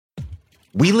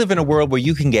We live in a world where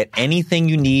you can get anything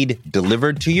you need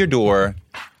delivered to your door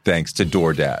thanks to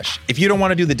DoorDash. If you don't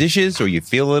want to do the dishes or you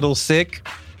feel a little sick,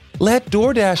 let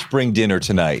DoorDash bring dinner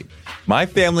tonight. My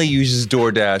family uses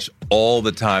DoorDash all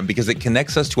the time because it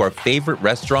connects us to our favorite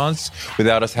restaurants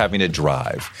without us having to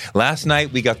drive. Last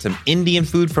night, we got some Indian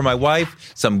food for my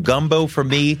wife, some gumbo for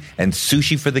me, and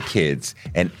sushi for the kids.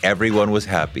 And everyone was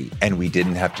happy, and we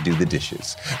didn't have to do the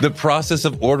dishes. The process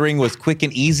of ordering was quick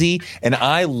and easy, and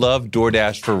I love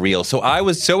DoorDash for real. So I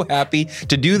was so happy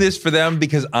to do this for them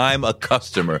because I'm a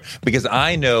customer, because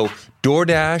I know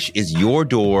DoorDash is your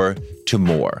door to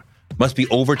more. Must be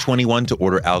over 21 to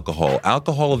order alcohol.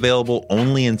 Alcohol available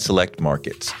only in select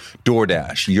markets.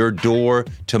 DoorDash, your door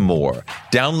to more.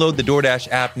 Download the DoorDash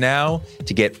app now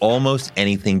to get almost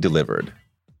anything delivered.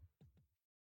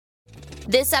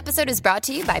 This episode is brought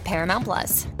to you by Paramount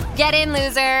Plus. Get in,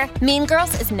 loser! Mean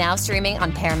Girls is now streaming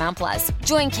on Paramount Plus.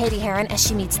 Join Katie Heron as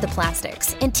she meets the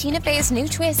plastics in Tina Fey's new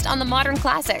twist on the modern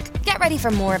classic. Get ready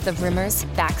for more of the rumors,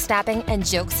 backstabbing, and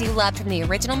jokes you loved from the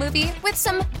original movie with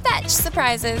some fetch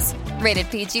surprises. Rated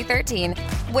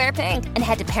PG-13. Wear pink and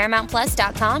head to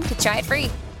ParamountPlus.com to try it free.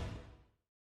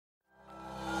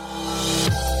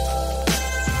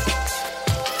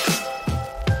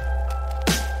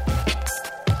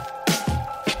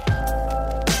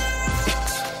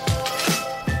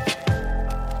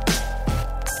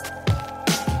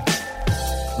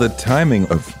 The timing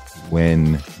of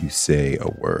when you say a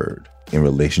word in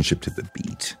relationship to the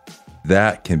beat,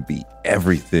 that can be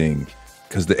everything,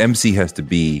 because the MC has to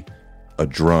be a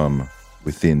drum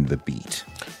within the beat.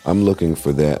 I'm looking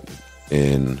for that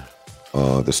in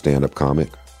the stand-up comic.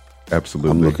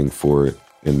 Absolutely. I'm looking for it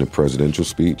in the presidential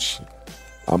speech.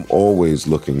 I'm always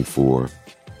looking for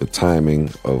the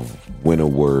timing of when a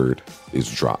word is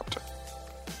dropped.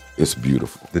 It's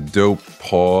beautiful. The dope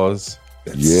pause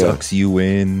that sucks you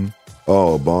in.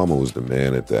 Oh, Obama was the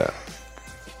man at that.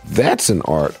 That's an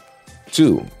art,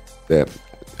 too, that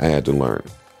I had to learn.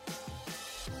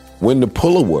 When to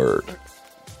pull a word,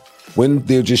 when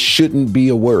there just shouldn't be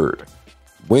a word,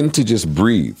 when to just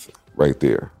breathe right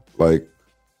there. Like,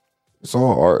 it's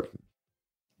all art.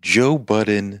 Joe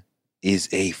Budden is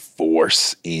a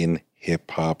force in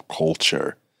hip-hop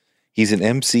culture. He's an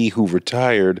MC who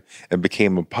retired and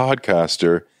became a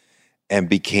podcaster and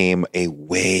became a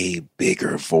way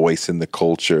bigger voice in the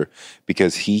culture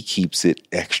because he keeps it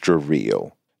extra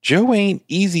real. Joe ain't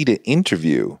easy to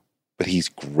interview, but he's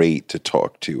great to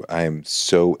talk to. I am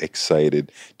so excited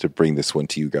to bring this one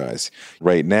to you guys.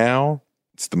 Right now,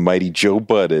 it's the mighty Joe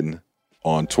Budden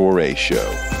on Touré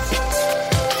Show.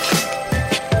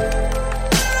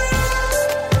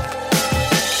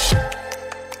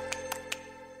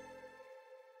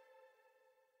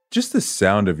 Just the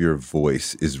sound of your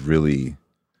voice is really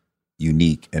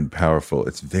unique and powerful.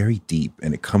 It's very deep,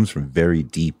 and it comes from very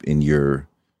deep in your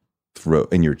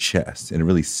throat, in your chest, and it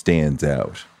really stands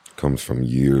out. Comes from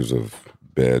years of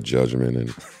bad judgment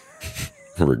and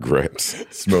regrets.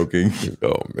 Smoking.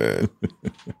 Oh, man.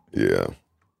 Yeah.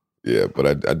 Yeah,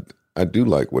 but I do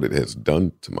like what it has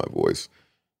done to my voice.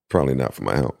 Probably not for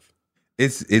my health.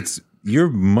 You're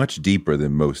much deeper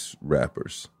than most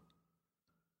rappers.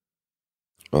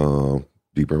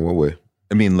 Deeper in what way?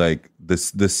 I mean, like the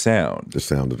sound,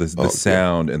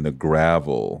 sound and the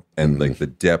gravel and like the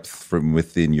depth from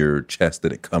within your chest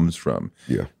that it comes from.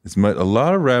 Yeah, a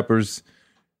lot of rappers'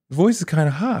 voice is kind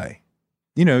of high.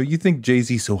 You know, you think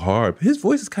Jay-Z's so hard, but his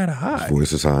voice is kind of high. His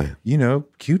voice is high. You know,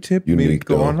 Q-Tip, unique.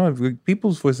 Go on.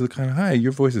 People's voices are kind of high.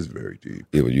 Your voice is very deep.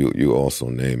 Yeah, but you also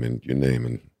you're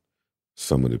naming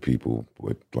some of the people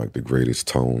with like the greatest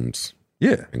tones.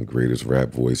 Yeah, and greatest rap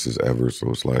voices ever. So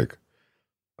it's like,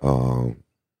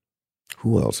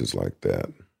 who else is like that?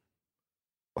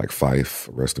 Like Phife,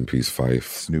 rest in peace, Phife.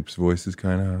 Snoop's voice is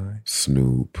kind of high.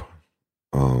 Snoop.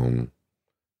 Yeah,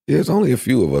 there's only a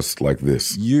few of us like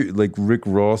this. You like Rick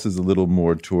Ross is a little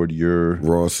more toward your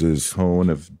Ross's tone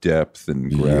of depth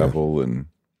and gravel and.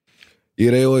 Yeah,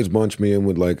 they always bunch me in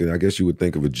with like, I guess you would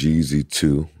think of a Jeezy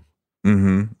too.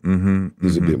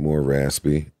 He's a bit more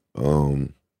raspy.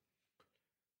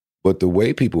 But the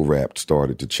way people rapped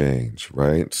started to change,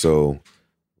 right? So,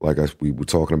 like we were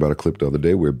talking about a clip the other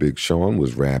day where Big Sean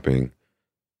was rapping,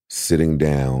 sitting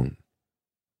down,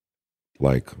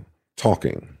 like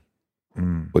talking,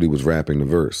 but he was rapping the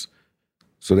verse.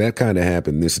 So that kind of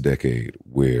happened this decade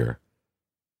where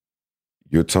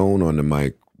your tone on the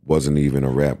mic wasn't even a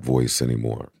rap voice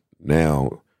anymore.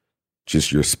 Now,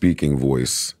 just your speaking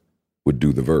voice would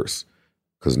do the verse.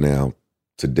 Because now,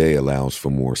 today allows for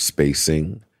more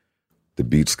spacing. The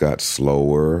beats got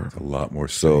slower. A lot more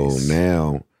space. So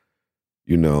now,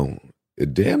 you know,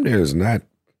 it damn near is not,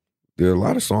 there are a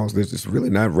lot of songs that's just really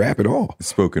not rap at all.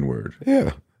 Spoken word.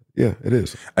 Yeah, it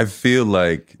is. I feel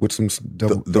like with some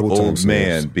the old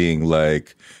man being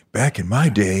like, back in my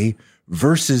day,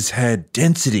 verses had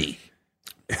density,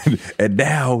 and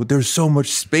now there's so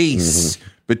much space.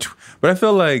 But I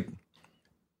feel like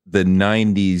the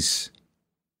 90s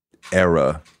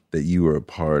era that you were a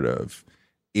part of,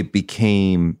 it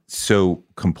became so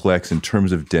complex in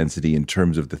terms of density, in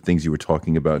terms of the things you were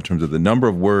talking about, in terms of the number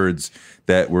of words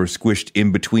that were squished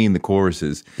in between the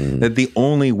choruses, that the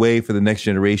only way for the next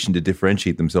generation to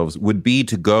differentiate themselves would be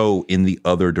to go in the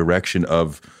other direction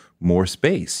of more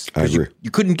space. I agree.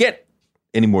 You couldn't get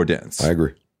any more dense. I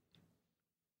agree.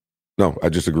 No, I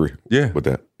just agree with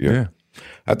that. Yeah.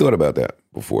 I thought about that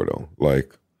before, though.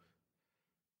 Like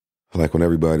when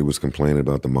everybody was complaining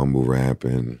about the mumble rap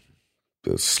and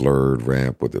the slurred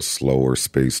rap or the slower,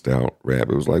 spaced out rap,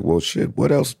 it was like, well, shit,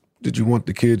 what else did you want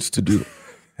the kids to do?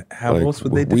 How else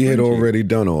would they We had already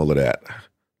done all of that.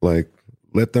 Like,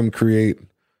 let them create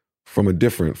from a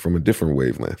different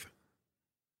wavelength.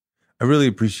 I really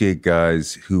appreciate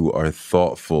guys who are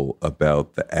thoughtful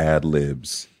about the ad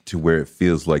libs to where it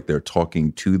feels like they're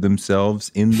talking to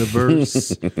themselves in the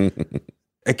verse.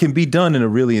 It can be done in a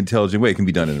really intelligent way. It can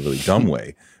be done in a really dumb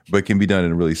way, but it can be done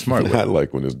in a really smart way. I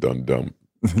like when it's done dumb.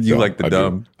 You like the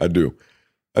dumb? I do,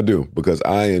 because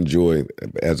I enjoy,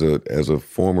 as a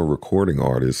former recording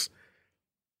artist,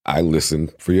 I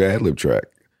listen for your ad lib track.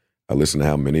 I listen to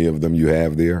how many of them you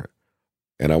have there,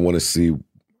 and I want to see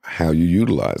how you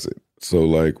utilize it. So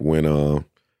like when,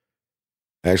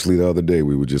 actually the other day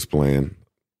we were just playing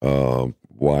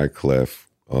Wyclef,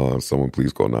 Someone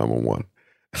Please Call 911.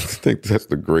 I think that's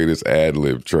the greatest ad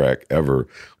lib track ever.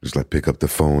 Just like, pick up the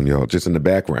phone, y'all, just in the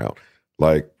background,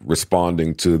 like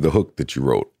responding to the hook that you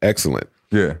wrote. Excellent.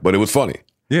 Yeah. But it was funny.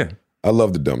 Yeah. I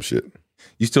love the dumb shit.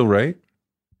 You still write?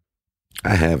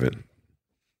 I haven't.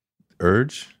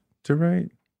 Urge to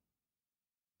write?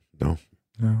 No.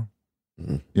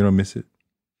 You don't miss it?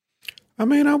 I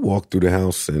mean, I walk through the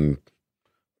house and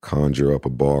conjure up a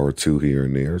bar or two here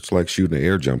and there. It's like shooting an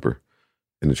air jumper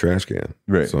in the trash can.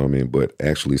 Right. So, I mean, but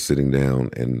actually sitting down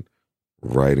and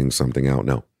writing something out,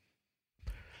 no.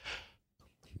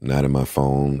 Not in my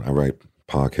phone. I write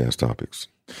podcast topics.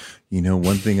 You know,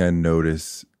 one thing I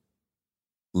notice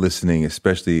listening,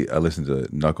 especially I listen to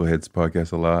Knucklehead's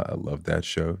podcast a lot. I love that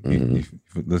show. You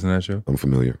listen to that show? I'm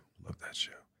familiar. Love that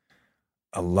show.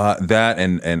 A lot, that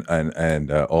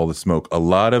and All the Smoke. A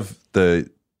lot of the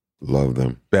love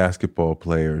them basketball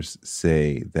players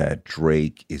say that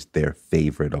Drake is their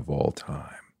favorite of all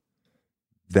time.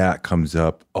 That comes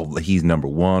up. Oh, he's number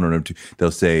one or number two.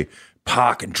 They'll say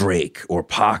Pac and Drake, or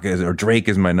Drake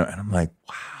is my number. And I'm like,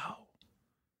 wow,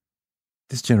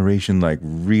 this generation like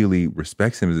really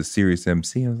respects him as a serious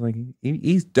MC. I was like,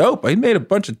 he's dope. He made a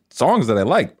bunch of songs that I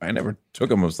like. I never took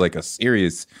him as like a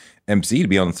serious MC to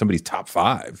be on somebody's top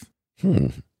 5.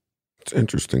 It's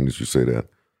interesting that you say that.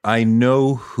 I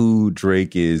know who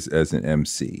Drake is as an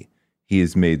MC. He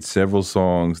has made several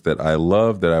songs that I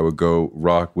love that I would go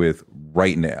rock with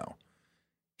right now.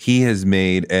 He has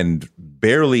made, and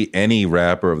barely any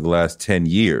rapper of the last 10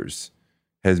 years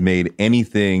has made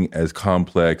anything as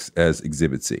complex as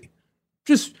Exhibit C.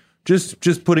 Just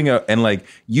putting up, and like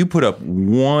you put up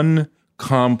one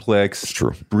complex,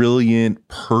 brilliant,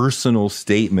 personal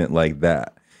statement like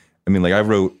that. I mean, like I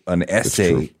wrote an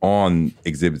essay on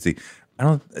Exhibit C.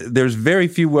 There's very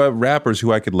few rappers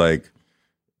who I could like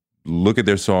look at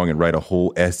their song and write a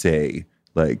whole essay,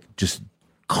 like just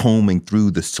combing through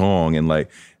the song. And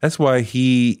like, that's why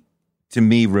he, to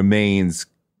me, remains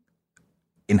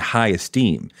in high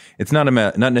esteem. It's not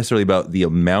necessarily about the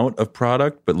amount of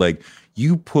product, but like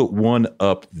you put one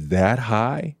up that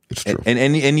high. It's true.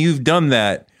 And you've done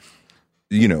that,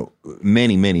 you know,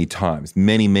 many times,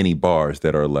 many bars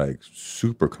that are like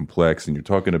super complex, and you're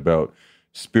talking about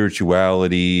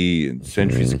spirituality and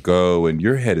centuries ago, and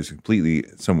your head is completely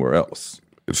somewhere else.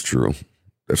 It's true.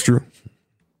 That's true.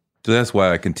 So that's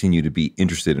why I continue to be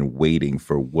interested in waiting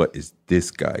for what is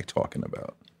this guy talking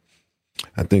about.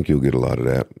 I think you'll get a lot of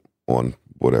that on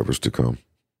whatever's to come.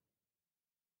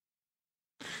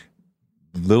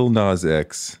 Lil Nas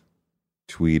X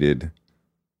tweeted,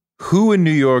 "Who in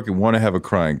New York want to have a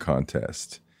crying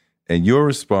contest?" And your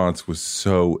response was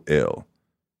so ill.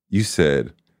 You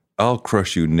said, "I'll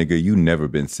crush you, nigga. You never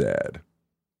been sad."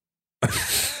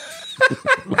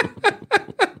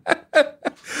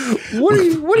 What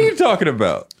are you talking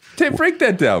about? Break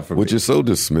that down for me. Which is so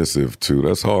dismissive too.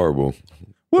 That's horrible.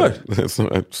 What? That's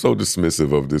so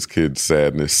dismissive of this kid's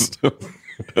sadness.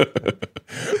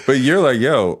 But you're like,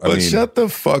 yo, I mean, shut the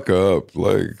fuck up.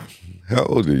 Like, how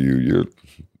old are you? You're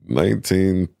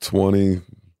 1920,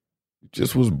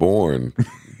 just was born.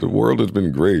 The world has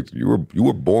been great. You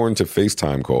were born to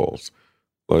FaceTime calls.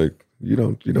 Like, you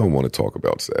don't want to talk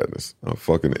about sadness. I'll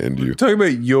fucking end you. Talking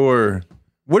about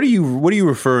what are you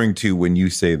referring to when you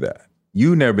say that?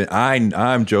 You never been.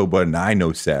 I'm Joe Budden. I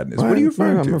know sadness. What are you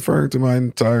referring to? I'm referring to my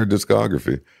entire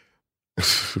discography.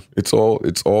 It's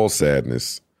all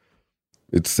sadness.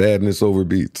 It's sadness over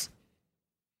beats.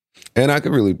 And I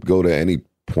could really go to any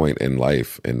point in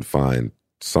life and find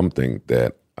something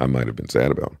that I might have been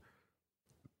sad about.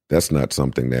 That's not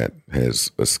something that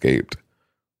has escaped.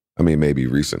 I mean, maybe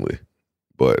recently,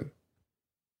 but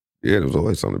yeah, there's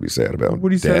always something to be sad about. What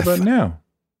are you sad about now?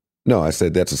 No, I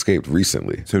said that's escaped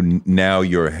recently. So now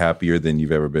you're happier than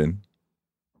you've ever been?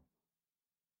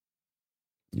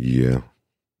 Yeah.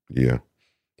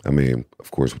 I mean,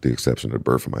 of course, with the exception of the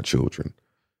birth of my children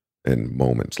and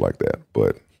moments like that.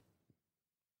 But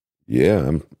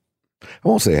yeah, I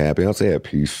won't say happy. I'll say at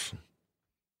peace.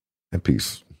 At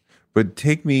peace. But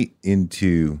take me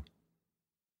into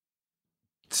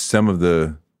some of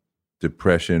the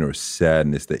depression or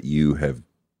sadness that you have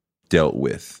dealt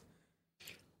with.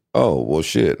 Oh, well,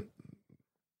 shit.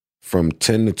 From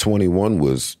 10 to 21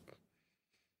 was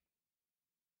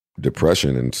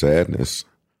depression and sadness.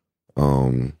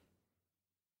 Where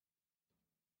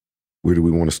do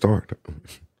we want to start?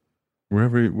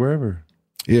 Wherever.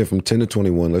 Yeah, from 10 to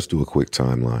 21, let's do a quick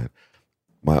timeline.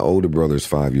 My older brother's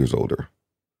 5 years older.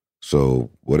 So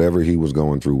whatever he was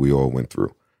going through, we all went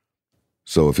through.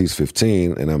 So if he's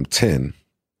 15 and I'm 10,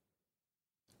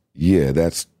 yeah,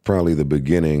 that's probably the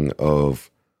beginning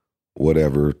of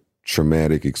whatever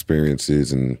traumatic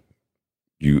experiences and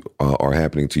you are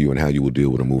happening to you and how you will deal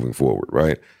with them moving forward,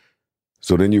 right?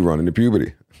 So then you run into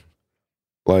puberty.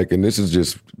 Like, and this is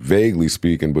just vaguely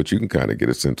speaking, but you can kind of get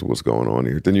a sense of what's going on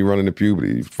here. Then you run into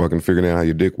puberty. You're fucking figuring out how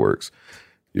your dick works.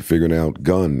 You're figuring out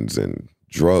guns and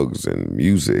drugs and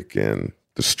music and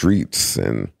the streets.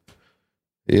 And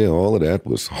yeah, all of that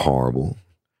was horrible.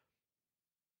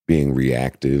 Being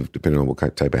reactive, depending on what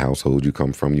type of household you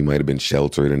come from. You might have been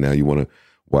sheltered and now you want to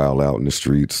wild out in the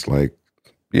streets. Like,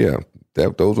 yeah,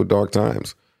 those were dark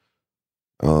times.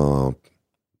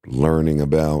 Learning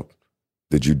about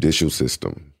the judicial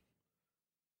system,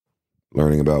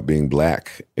 learning about being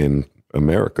black in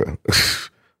America,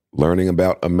 learning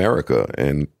about America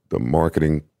and the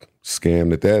marketing scam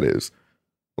that is.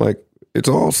 Like, it's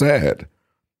all sad.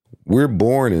 We're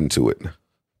born into it.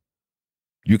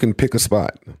 You can pick a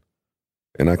spot,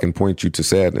 and I can point you to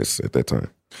sadness at that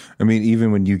time. I mean,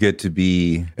 even when you get to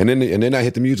be... And then I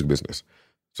hit the music business.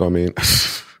 So, I mean...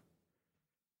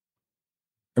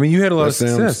 you had a lot of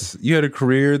success. You had a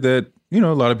career that, a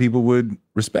lot of people would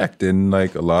respect and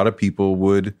like a lot of people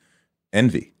would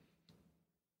envy.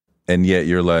 And yet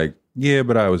you're like, yeah,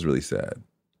 but I was really sad.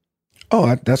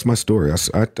 Oh, that's my story.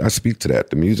 I speak to that.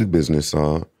 The music business,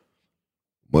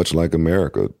 much like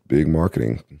America, big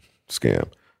marketing scam.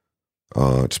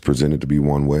 It's presented to be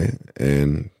one way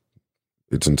and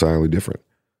it's entirely different.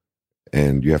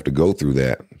 And you have to go through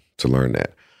that to learn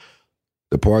that.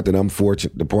 The part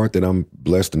that I'm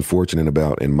blessed and fortunate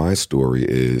about in my story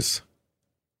is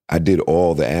I did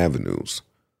all the avenues.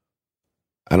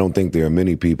 I don't think there are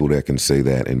many people that can say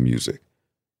that in music.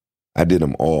 I did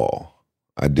them all.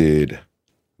 I did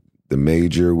the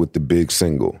major with the big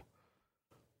single.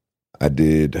 I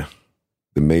did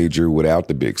the major without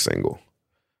the big single.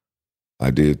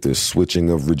 I did the switching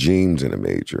of regimes in a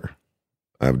major.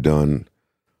 I've done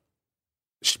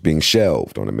being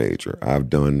shelved on a major. I've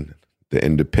done the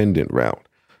independent route.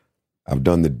 I've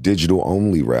done the digital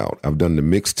only route. I've done the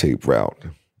mixtape route.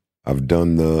 I've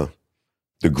done the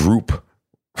group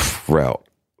route.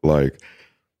 Like,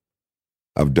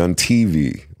 I've done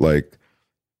TV. Like,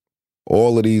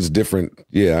 all of these different,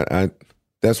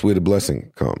 that's where the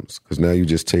blessing comes. Because now you're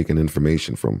just taking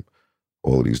information from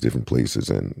all of these different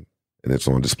places and it's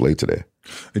on display today.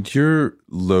 And you're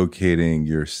locating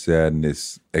your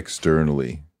sadness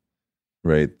externally.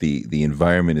 Right? The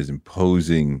environment is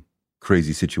imposing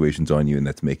crazy situations on you and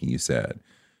that's making you sad.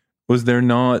 Was there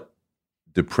not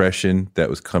depression that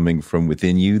was coming from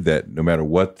within you that no matter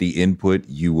what the input,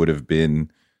 you would have been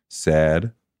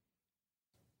sad?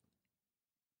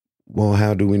 Well,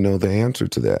 how do we know the answer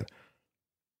to that?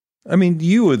 I mean,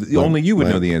 only you would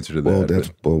know the answer to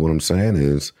that. Well, what I'm saying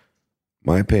is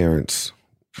my dad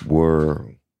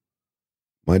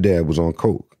was on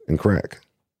coke and crack.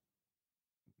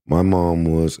 My mom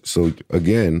was, so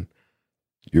again,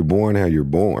 you're born how you're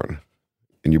born,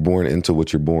 and you're born into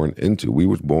what you're born into. We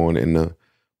were in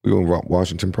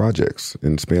Washington Projects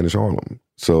in Spanish Harlem.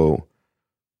 So,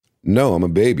 no, I'm a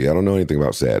baby. I don't know anything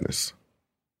about sadness.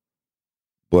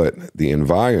 but the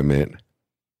environment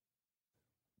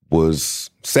was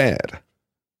sad.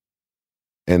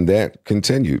 And that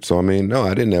continued. So, I mean, no,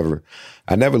 I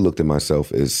never looked at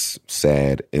myself as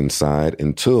sad inside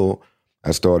until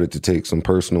I started to take some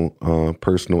personal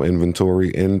inventory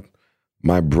in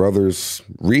my brother's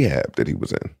rehab that he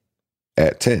was in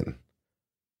at 10.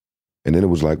 And then it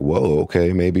was like, whoa,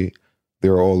 okay, maybe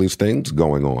there are all these things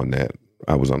going on that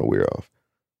I was unaware of.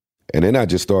 And then I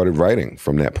just started writing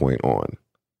from that point on.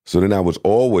 So then I was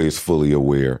always fully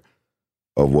aware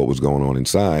of what was going on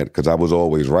inside because I was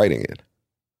always writing it,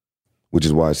 which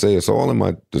is why I say it's all in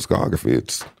my discography.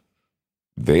 It's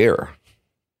there.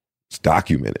 It's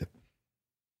documented.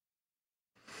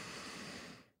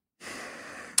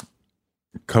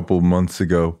 A couple months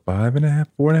ago,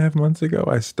 4.5 months ago,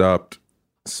 I stopped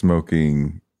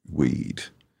smoking weed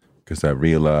because I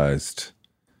realized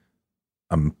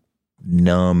I'm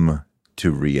numb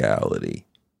to reality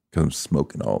because I'm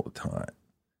smoking all the time.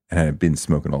 And I've been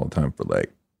smoking all the time for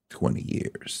like 20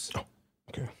 years. Oh,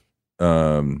 okay.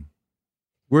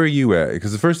 Where are you at?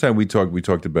 Because the first time we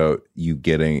talked about you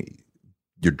getting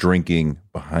your drinking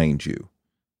behind you.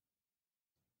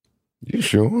 You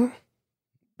sure?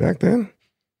 Back then?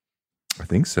 I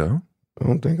think so. I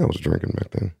don't think I was drinking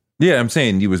back then. Yeah, I'm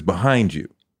saying it was behind you.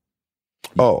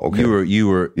 Oh, okay. You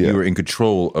were in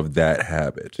control of that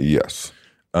habit. Yes.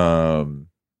 Where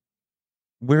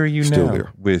are you Still now?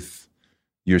 there.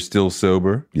 You're still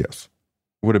sober? Yes.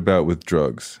 What about with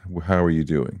drugs? How are you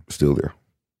doing? Still there.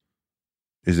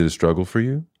 Is it a struggle for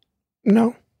you?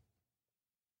 No.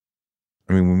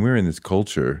 I mean, when we're in this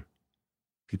culture,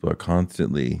 people are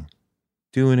constantly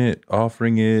doing it,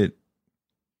 offering it.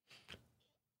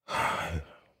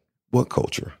 What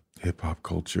culture? Hip hop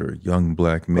culture, young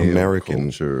black male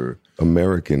culture,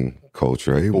 American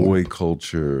culture, eh? boy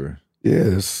culture. Yeah,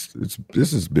 this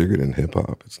is bigger than hip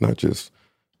hop. It's not just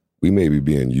we may be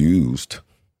being used,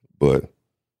 but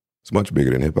it's much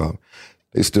bigger than hip hop.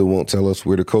 They still won't tell us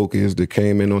where the coke is that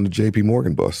came in on the JP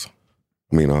Morgan bus.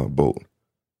 I mean, boat.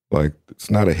 Like, it's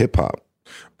not a hip hop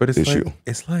issue.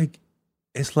 It's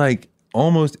like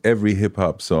almost every hip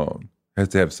hop song has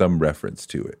to have some reference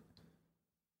to it.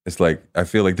 It's like, I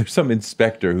feel like there's some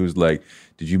inspector who's like,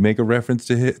 did you make a reference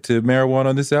to marijuana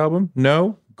on this album?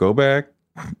 No? Go back,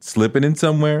 slip it in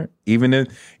somewhere. Even if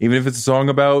it's a song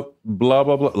about blah,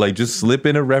 blah, blah, like just slip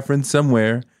in a reference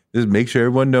somewhere. Just make sure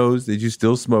everyone knows that you're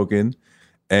still smoking.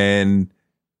 And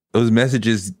those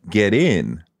messages get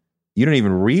in. You don't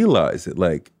even realize it.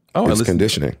 Like, oh, it's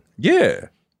conditioning. Yeah.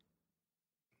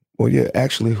 Well, yeah,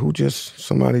 actually,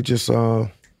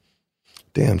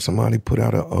 somebody put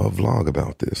out a vlog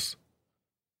about this.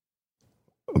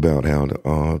 About how,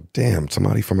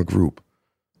 somebody from a group,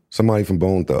 somebody from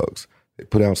Bone Thugs, they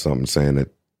put out something saying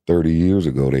that 30 years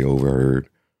ago they overheard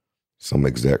some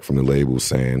exec from the label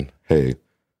saying, hey,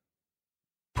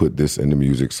 put this in the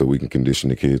music so we can condition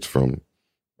the kids from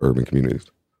urban communities.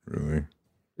 Really?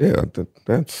 Yeah,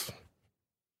 that's,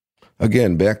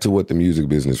 again, back to what the music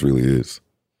business really is.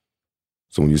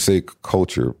 So when you say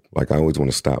culture, like I always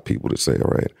want to stop people to say,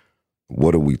 all right,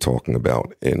 what are we talking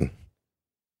about in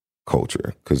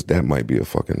culture? Because that might be a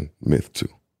fucking myth too.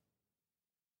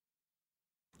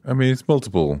 I mean, it's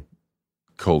multiple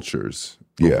cultures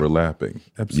overlapping.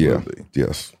 Absolutely. Yeah.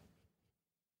 Yes.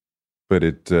 But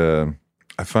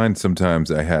I find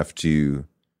sometimes I have to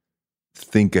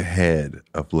think ahead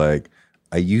of like,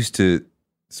 I used to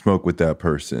smoke with that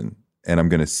person and I'm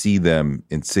going to see them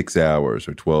in 6 hours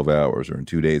or 12 hours or in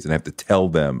 2 days. And I have to tell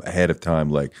them ahead of time,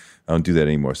 like, I don't do that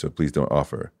anymore. So please don't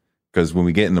offer. Because when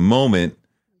we get in the moment,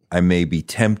 I may be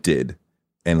tempted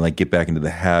and like get back into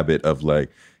the habit of like,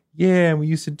 yeah, we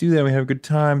used to do that. We have a good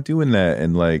time doing that.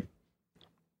 And like,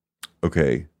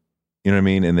 okay, you know what I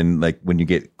mean? And then like when you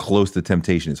get close to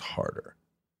temptation, it's harder.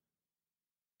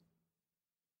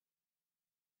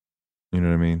 You know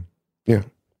what I mean? Yeah.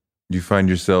 Do you find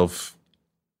yourself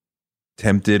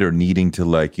tempted or needing to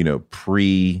like,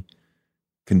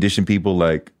 pre-condition people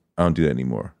like, I don't do that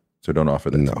anymore, so don't offer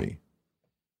that to me?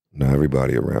 No,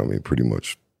 everybody around me pretty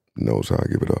much knows how I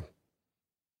give it up.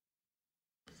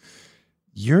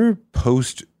 Your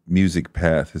post-music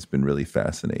path has been really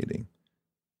fascinating.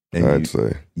 And I'd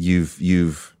say.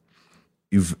 You've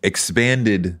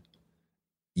expanded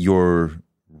your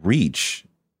reach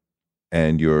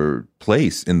and your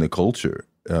place in the culture.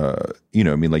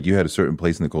 Like you had a certain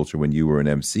place in the culture when you were an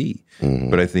MC,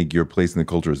 but I think your place in the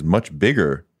culture is much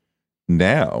bigger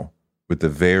now with the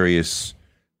various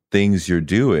things you're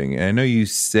doing. And I know you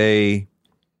say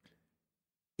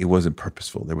it wasn't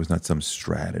purposeful. There was not some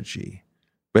strategy.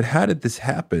 But how did this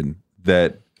happen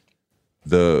that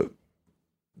the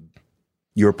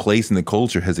your place in the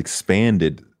culture has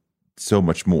expanded so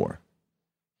much more?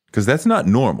 Because that's not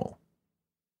normal.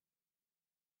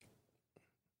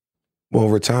 Well,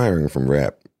 retiring from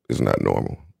rap is not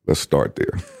normal. Let's start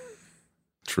there.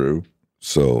 True.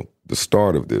 So the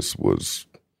start of this was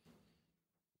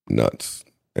nuts.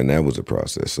 And that was a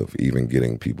process of even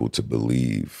getting people to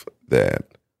believe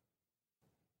that,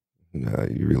 nah,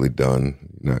 you're really done.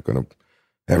 You're not going to,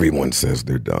 everyone says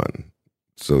they're done.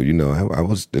 So, you know, I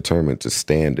was determined to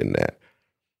stand in that.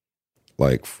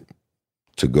 Like,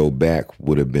 to go back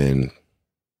would have been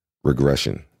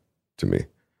regression to me.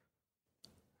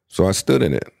 So I stood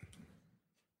in it.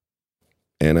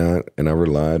 And I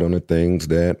relied on the things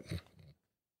that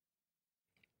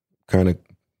kind of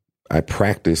I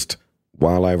practiced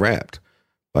while I rapped.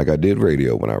 Like I did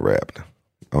radio when I rapped.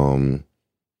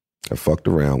 I fucked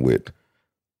around with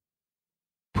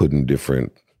putting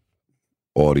different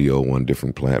audio on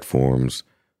different platforms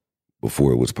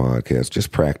before it was podcast.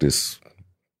 Just practice.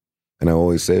 And I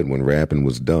always said when rapping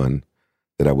was done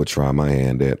that I would try my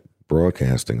hand at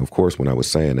broadcasting. Of course, when I was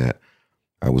saying that,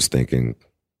 I was thinking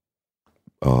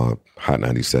Hot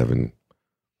 97,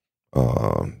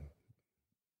 BLS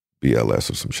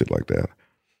or some shit like that.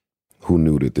 Who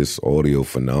knew that this audio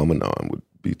phenomenon would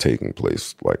be taking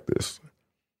place like this?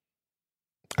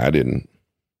 I didn't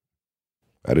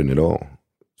at all.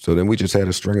 So then we just had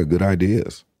a string of good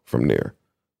ideas from there.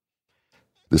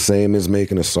 The same as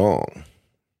making a song.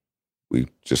 We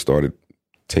just started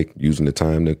using the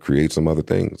time to create some other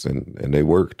things, and they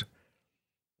worked.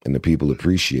 And the people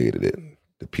appreciated it.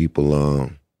 The people,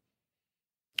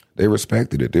 they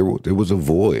respected it. There was a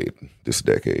void this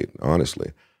decade,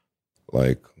 honestly.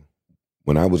 Like,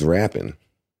 when I was rapping,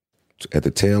 at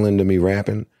the tail end of me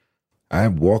rapping, I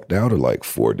walked out of like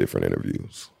 4 different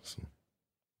interviews.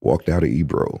 Walked out of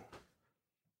Ebro.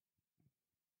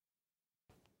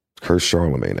 Cursed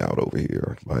Charlemagne out over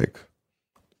here. Like,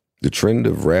 the trend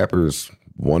of rappers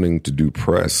wanting to do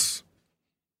press,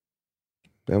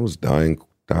 that was dying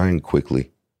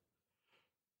quickly.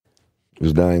 It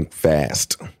was dying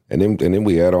fast. And then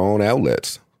we had our own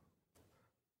outlets.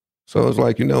 So it was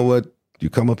like, you know what? You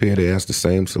come up here to ask the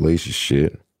same salacious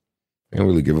shit. They don't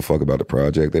really give a fuck about the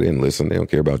project. They didn't listen. They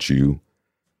don't care about you.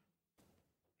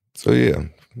 So yeah,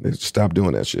 they just stopped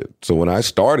doing that shit. So when I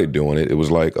started doing it, it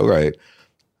was like, all right,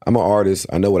 I'm an artist.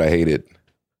 I know what I hated.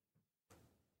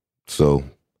 So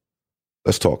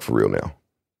let's talk for real now.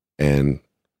 And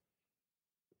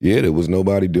yeah, there was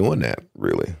nobody doing that,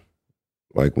 really.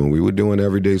 Like when we were doing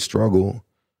Everyday Struggle,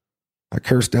 I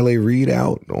cursed L.A. Reid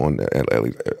out on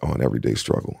Everyday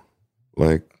Struggle.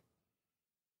 Like,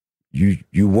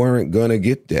 you weren't gonna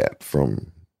get that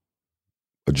from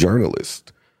a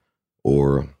journalist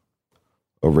or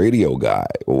a radio guy,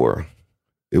 or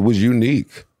it was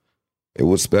unique. It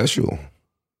was special.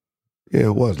 Yeah,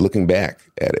 it was, looking back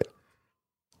at it.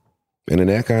 And then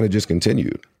that kind of just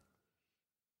continued.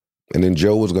 And then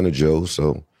Joe was gonna Joe,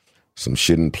 so some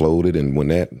shit imploded, and when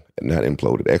that, not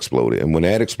imploded, exploded. And when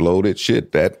that exploded,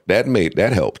 shit, that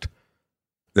helped.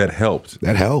 That helped?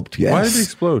 That helped, yes. Why did it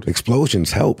explode?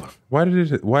 Explosions help. Why did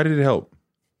it help?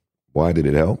 Why did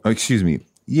it help? Oh, excuse me.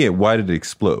 Yeah, why did it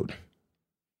explode?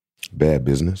 Bad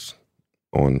business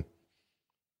on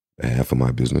behalf of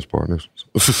my business partners.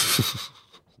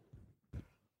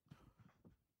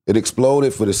 It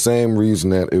exploded for the same reason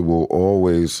that it will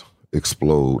always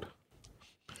explode.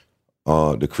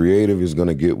 The creative is going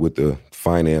to get with the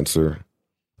financer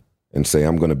and say,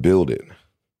 I'm going to build it.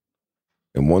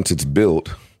 And once it's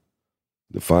built,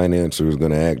 the financer is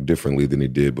going to act differently than he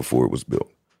did before it was built.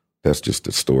 That's just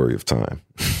the story of time.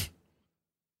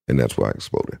 And that's why I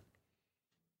exploded.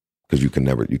 Because you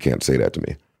can't say that to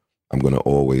me. I'm going to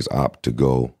always opt to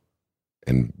go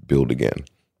and build again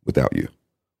without you.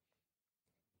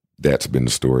 That's been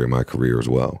the story of my career as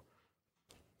well.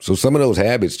 So some of those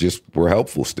habits just were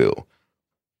helpful still.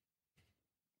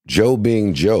 Joe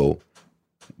being Joe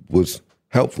was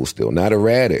helpful still. Not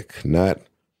erratic, not,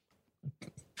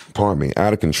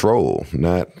 out of control,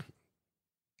 not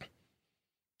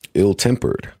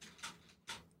ill-tempered.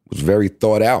 Was very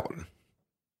thought out.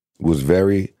 Was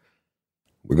very,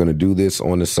 we're going to do this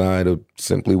on the side of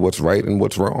simply what's right and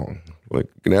what's wrong. Like,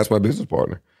 you can ask my business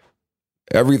partner.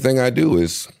 Everything I do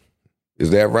is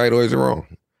that right or is it wrong?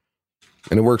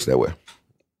 And it works that way.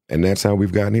 And that's how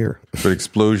we've gotten here. But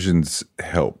explosions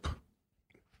help.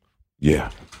 Yeah.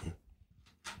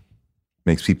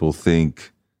 Makes people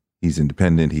think he's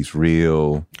independent, he's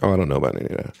real. Oh, I don't know about any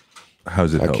of that.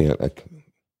 How's it help? I can't.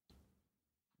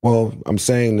 Well, I'm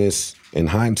saying this in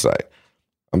hindsight.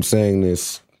 I'm saying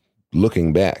this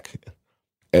looking back.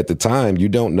 At the time, you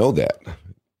don't know that.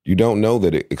 you don't know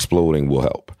that exploding will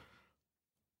help.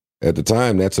 At the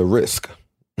time, that's a risk.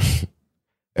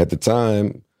 At the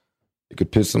time, it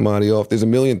could piss somebody off. There's a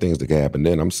million things that could happen.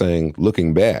 Then I'm saying,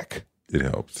 looking back, it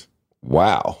helped.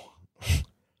 Wow.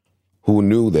 Who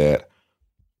knew that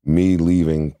me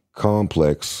leaving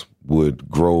Complex would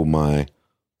grow my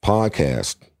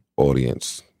podcast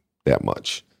audience that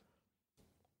much?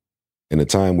 In a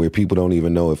time where people don't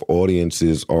even know if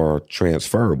audiences are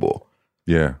transferable.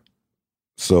 Yeah.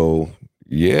 So,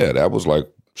 yeah, that was like,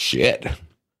 shit.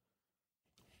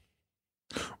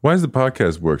 Why does the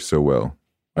podcast work so well?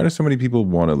 Why do so many people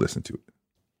want to listen to it?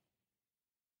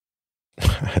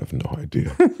 I have no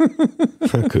idea.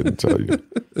 I couldn't tell you.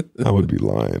 I would be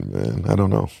lying, man. I don't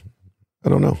know.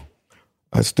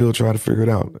 I still try to figure it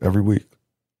out every week.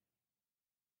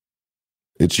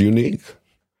 It's unique.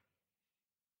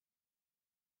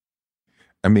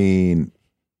 I mean,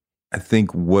 I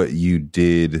think what you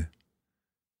did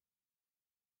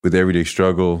with Everyday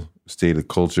Struggle, State of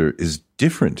Culture is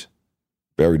different.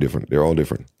 Very different. They're all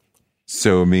different.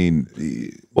 So, I mean...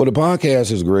 Well, the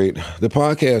podcast is great. The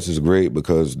podcast is great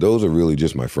because those are really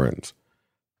just my friends.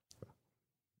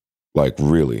 Like,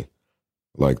 really.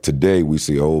 Like, today we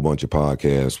see a whole bunch of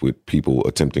podcasts with people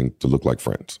attempting to look like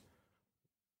friends.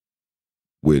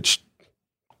 Which,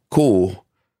 cool,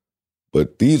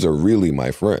 but these are really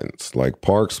my friends. Like,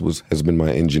 Parks has been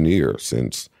my engineer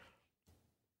since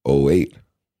 2008.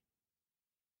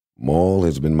 Maul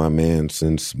has been my man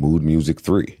since Mood Music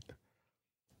 3.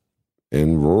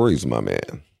 And Rory's my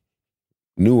man.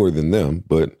 Newer than them,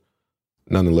 but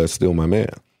nonetheless still my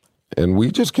man. And we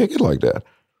just kick it like that.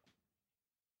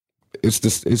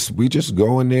 We just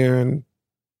go in there and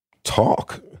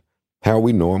talk how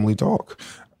we normally talk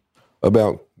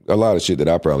about a lot of shit that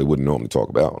I probably wouldn't normally talk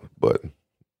about, but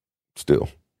still.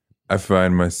 I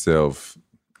find myself,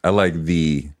 I like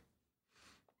the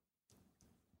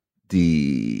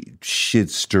shit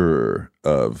stirrer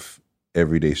of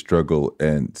Everyday Struggle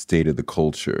and State of the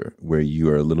Culture, where you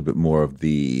are a little bit more of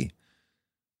the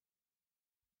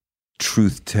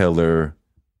truth teller,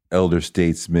 elder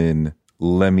statesman.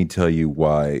 Let me tell you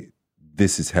why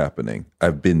this is happening.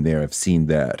 I've been there. I've seen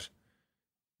that.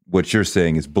 What you're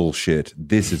saying is bullshit.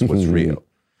 This is what's real.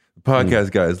 The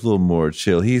podcast guy is a little more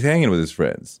chill. He's hanging with his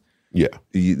friends. Yeah.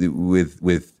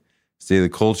 With State of the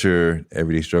Culture,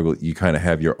 Everyday Struggle, you kind of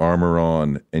have your armor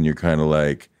on and you're kind of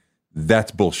like,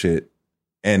 that's bullshit.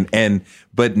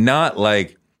 But not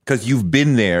like, because you've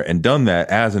been there and done that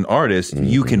as an artist,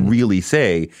 you can really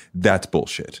say that's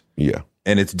bullshit. Yeah.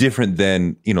 And it's different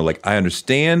than, like, I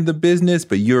understand the business,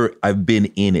 but I've been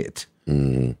in it.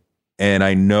 Mm-hmm. And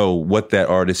I know what that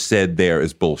artist said there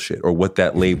is bullshit, or what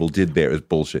that label did there is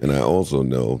bullshit. And I also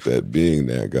know that being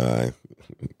that guy,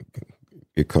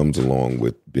 it comes along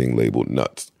with being labeled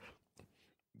nuts,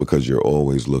 because you're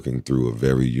always looking through a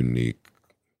very unique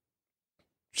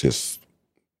just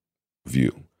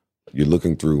view. You're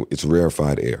looking through, it's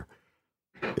rarefied air.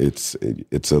 It's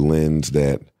a lens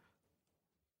that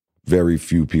very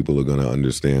few people are going to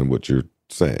understand what you're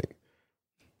saying.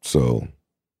 So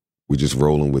we're just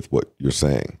rolling with what you're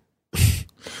saying.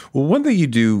 Well, one thing you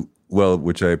do well,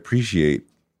 which I appreciate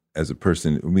as a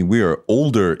person, I mean, we are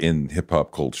older in hip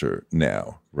hop culture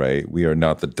now, right? We are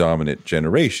not the dominant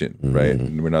generation, right?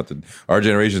 And our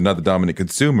generation is not the dominant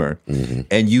consumer. Mm-hmm.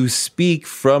 And you speak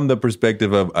from the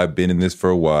perspective of, I've been in this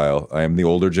for a while. I am the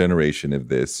older generation of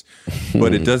this.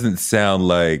 But it doesn't sound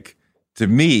like, to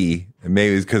me, and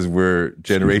maybe it's because we're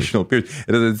generational peers,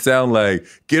 it doesn't sound like,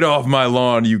 get off my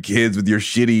lawn, you kids, with your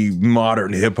shitty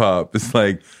modern hip hop. It's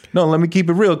like, no, let me keep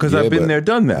it real, because I've been there,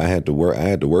 done that. I had to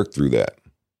work through that,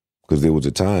 because there was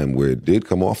a time where it did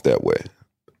come off that way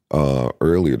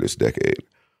earlier this decade,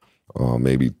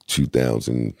 maybe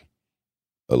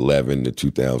 2011 to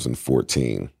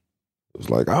 2014. It was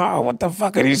like, what the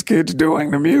fuck are these kids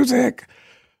doing to music?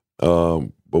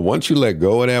 But once you let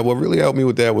go of that, what really helped me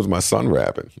with that was my son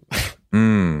rapping,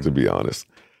 to be honest.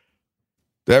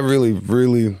 That really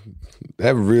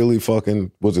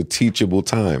fucking was a teachable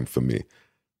time for me.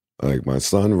 Like, my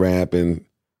son rapping,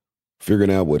 figuring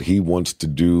out what he wants to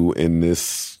do in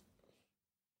this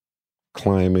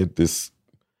climate, this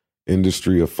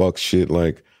industry of fuck shit,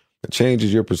 like, it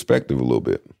changes your perspective a little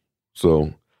bit.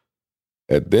 So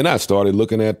then I started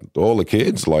looking at all the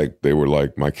kids like they were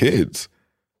like my kids.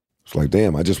 It's like,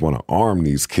 damn, I just want to arm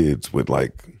these kids with,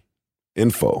 like,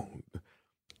 info.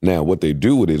 Now, what they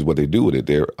do with it,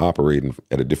 they're operating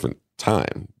at a different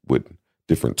time with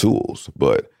different tools,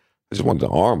 but I just wanted to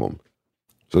arm them.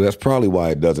 So that's probably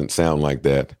why it doesn't sound like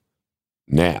that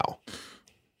now.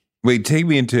 Wait, take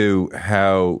me into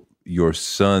how your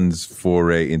son's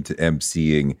foray into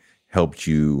emceeing helped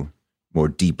you more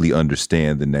deeply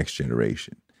understand the next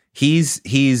generation?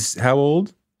 He's how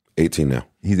old? 18 now.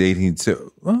 He's 18.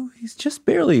 So, well, he's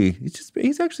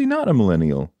actually not a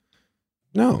millennial.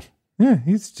 No. Yeah,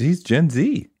 he's Gen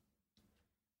Z.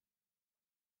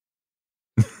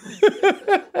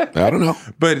 I don't know.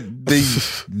 But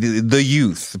the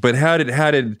youth. But how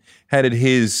did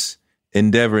his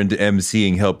endeavor into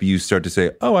emceeing help you start to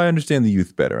say, "Oh, I understand the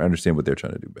youth better. I understand what they're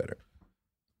trying to do better"?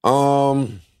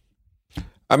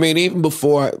 I mean, even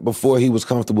before he was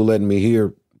comfortable letting me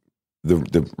hear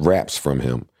the raps from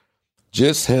him,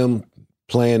 just him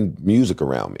playing music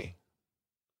around me,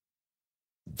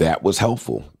 that was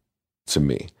helpful to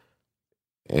me.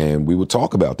 And we would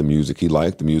talk about the music he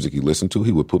liked, the music he listened to.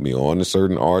 He would put me on to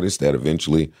certain artists that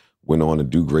eventually went on to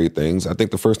do great things. I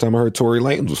think the first time I heard Tory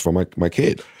Lanez was from my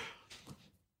kid.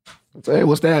 I'd say, hey,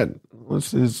 what's that?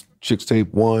 What's his Chicks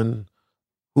Tape 1?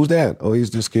 Who's that? Oh,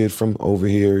 he's this kid from over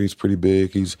here. He's pretty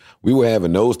big. We were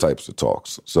having those types of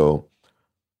talks. So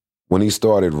when he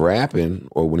started rapping,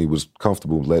 or when he was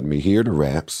comfortable letting me hear the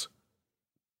raps,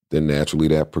 then naturally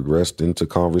that progressed into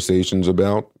conversations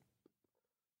about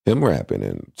him rapping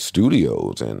and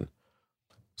studios and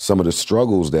some of the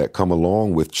struggles that come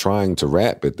along with trying to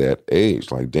rap at that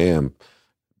age. Like, damn,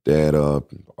 that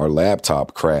our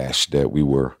laptop crashed that we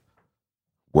were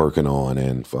working on,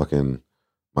 and fucking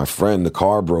my friend, the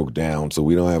car broke down, so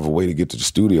we don't have a way to get to the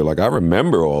studio. Like, I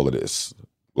remember all of this,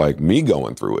 like me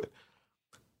going through it.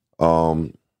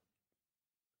 And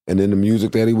then the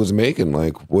music that he was making,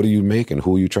 like, what are you making?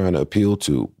 Who are you trying to appeal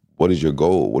to? What is your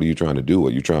goal? What are you trying to do?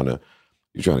 Are you trying to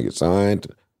get signed?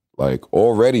 Like,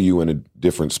 already you in a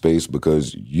different space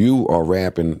because you are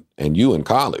rapping and you in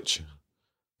college.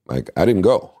 Like, I didn't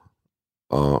go.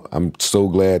 I'm so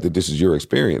glad that this is your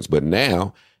experience. But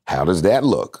now, how does that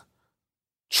look?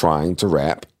 Trying to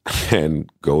rap and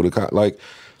go to college. Like,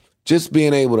 just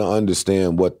being able to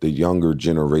understand what the younger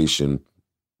generation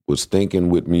was thinking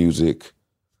with music,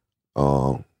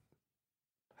 how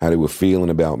they were feeling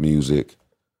about music,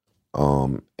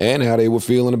 and how they were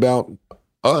feeling about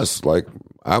us. Like,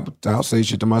 I'll say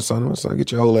shit to my son. My son,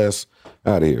 get your whole ass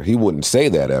out of here. He wouldn't say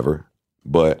that ever,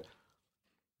 but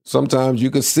sometimes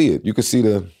you could see it. You could see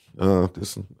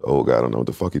this old guy. I don't know what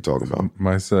the fuck he talking about.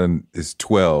 My son is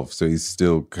 12, so he's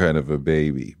still kind of a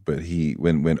baby. But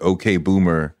when OK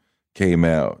Boomer came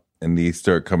out, and he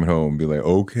started coming home and be like,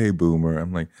 "Okay, Boomer,"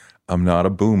 I'm like, I'm not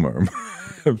a boomer.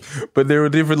 But there were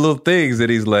different little things that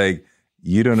he's like,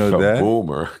 you don't know that?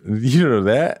 Boomer. You don't know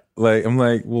that? Like, I'm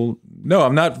like, well, no,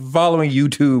 I'm not following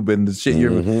YouTube and the shit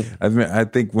I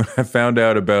think when I found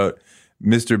out about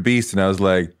Mr. Beast, and I was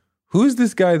like, who's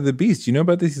this guy, the Beast? You know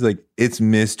about this? He's like, it's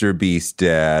Mr. Beast,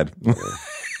 Dad.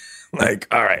 Like,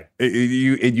 all right.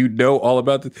 You know all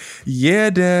about this? Yeah,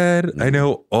 Dad. I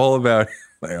know all about it.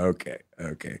 Like,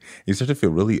 okay. You start to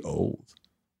feel really old.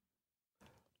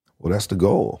 Well, that's the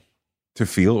goal. To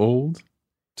feel old?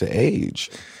 To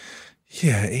age.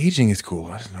 Yeah, aging is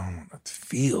cool. I just don't want to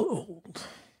feel old.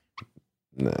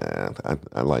 Nah,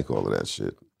 I like all of that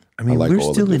shit. I mean, we're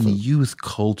still in youth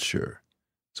culture,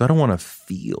 so I don't want to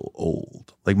feel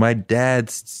old. Like, my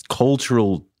dad's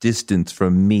cultural distance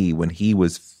from me when he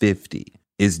was 50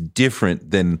 is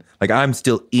different than, like, I'm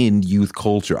still in youth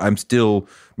culture.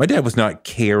 My dad was not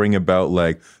caring about,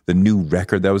 like, the new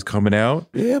record that was coming out.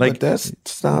 Yeah, like, but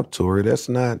stop, Tori. That's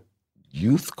not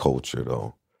youth culture,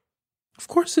 though. Of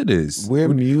course it is. We're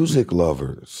music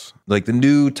lovers. Like the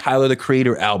new Tyler, the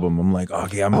Creator album. I'm like,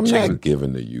 okay, I'm not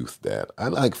giving the youth that. I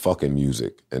like fucking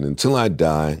music. And until I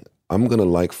die, I'm going to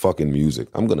like fucking music.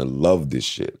 I'm going to love this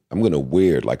shit. I'm going to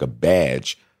wear it like a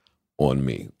badge on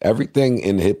me. Everything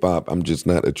in hip hop, I'm just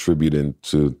not attributing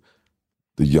to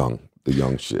the young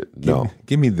shit. No.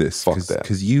 Give me this. Fuck that.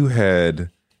 Because you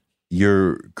had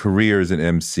your career as an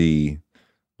MC,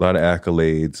 a lot of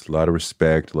accolades, a lot of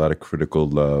respect, a lot of critical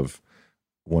love.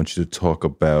 I want you to talk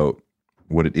about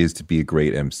what it is to be a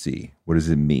great MC. What does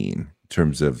it mean in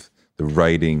terms of the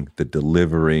writing, the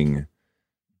delivering,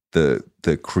 the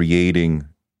creating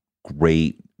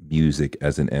great music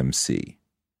as an MC?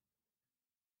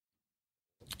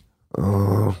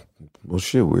 Well,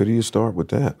 shit, where do you start with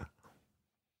that?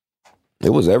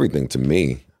 It was everything to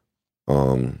me.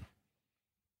 And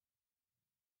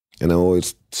I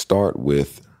always start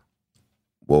with,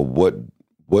 well,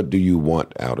 what do you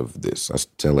want out of this? I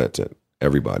tell that to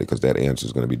everybody because that answer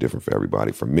is going to be different for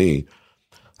everybody. For me,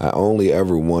 I only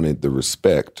ever wanted the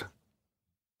respect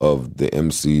of the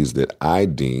MCs that I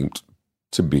deemed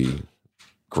to be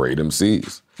great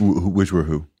MCs. Which were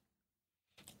who?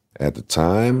 At the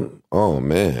time, oh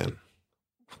man.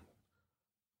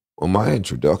 Well, my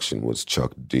introduction was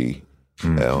Chuck D,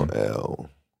 LL,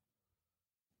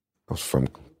 I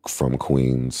was from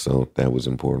Queens, so that was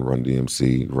important. Run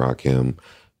DMC, Rakim,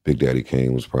 Big Daddy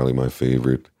Kane was probably my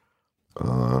favorite.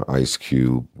 Ice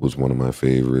Cube was one of my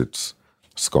favorites.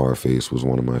 Scarface was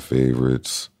one of my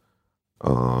favorites.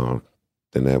 Then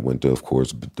that went to, of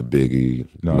course, the Biggie,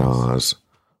 Nas,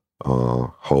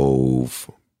 Hove,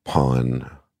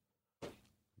 Pun,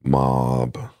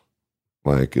 Mob.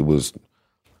 Like, it was,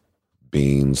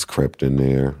 Beans crept in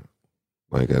there,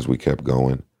 like, as we kept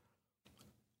going.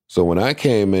 So when I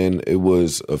came in, it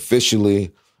was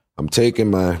officially, I'm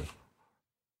taking my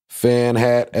fan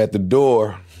hat at the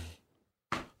door,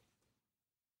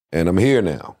 and I'm here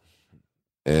now.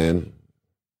 And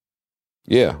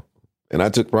yeah, and I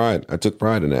took pride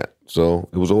in that. So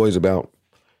it was always about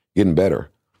getting better.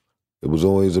 It was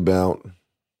always about,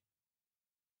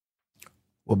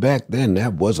 well, back then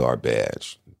that was our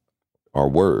badge, our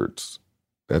words.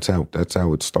 That's how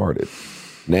it started.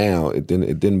 Now it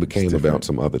didn't became about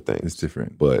some other things. It's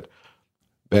different. But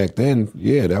back then,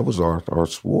 yeah, that was our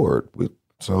sword.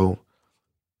 So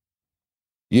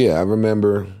yeah, I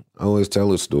remember, I always tell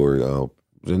this story. I was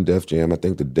in Def Jam, I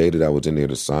think the day that I was in there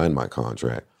to sign my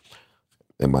contract,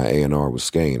 and my A&R was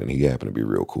Skane, and he happened to be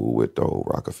real cool with the old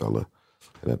Rockefeller.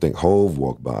 And I think Hove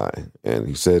walked by, and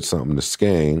he said something to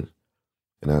Skane,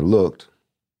 and I looked,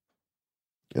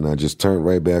 and I just turned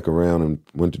right back around and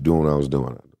went to doing what I was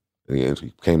doing. And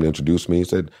he came to introduce me. He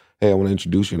said, hey, I want to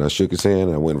introduce you. And I shook his hand,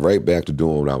 and I went right back to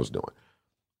doing what I was doing.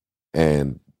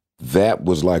 And that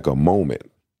was like a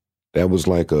moment. That was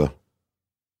like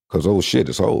because, oh shit,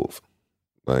 it's Hove.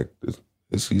 Like,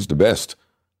 he's the best.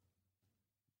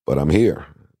 But I'm here.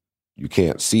 You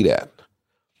can't see that.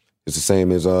 It's the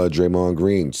same as Draymond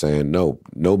Green saying, no,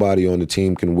 nobody on the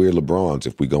team can wear LeBrons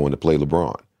if we go in to play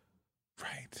LeBron.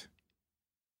 Right.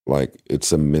 Like,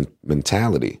 it's a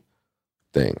mentality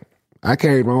thing. I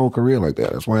carried my whole career like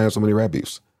that. That's why I have so many rap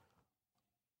beefs.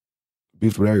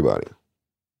 Beefs with everybody.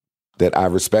 That I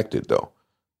respected, though.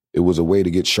 It was a way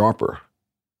to get sharper.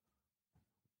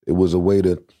 It was a way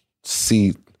to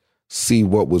see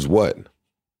what was what.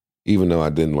 Even though I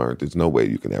didn't learn, there's no way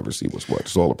you can ever see what's what.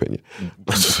 It's all opinion.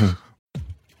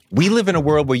 We live in a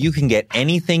world where you can get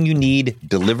anything you need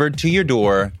delivered to your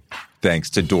door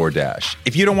thanks to DoorDash.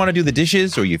 If you don't want to do the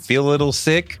dishes or you feel a little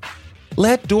sick,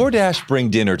 let DoorDash bring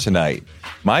dinner tonight.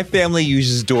 My family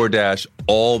uses DoorDash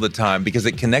all the time because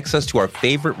it connects us to our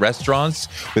favorite restaurants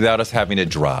without us having to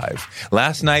drive.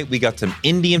 Last night, we got some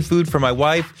Indian food for my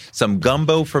wife, some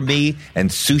gumbo for me, and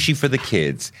sushi for the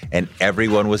kids. And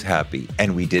everyone was happy,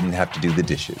 and we didn't have to do the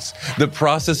dishes. The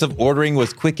process of ordering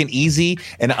was quick and easy,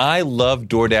 and I love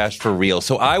DoorDash for real.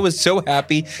 So I was so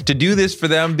happy to do this for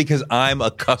them because I'm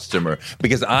a customer,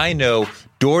 because I know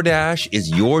DoorDash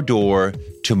is your door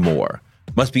to more.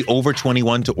 Must be over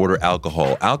 21 to order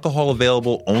alcohol. Alcohol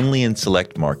available only in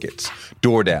select markets.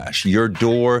 DoorDash, your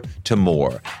door to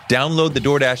more. Download the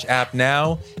DoorDash app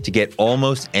now to get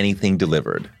almost anything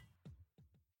delivered.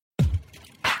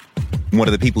 One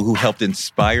of the people who helped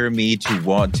inspire me to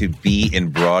want to be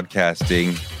in broadcasting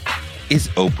is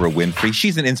Oprah Winfrey.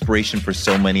 She's an inspiration for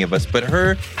so many of us, but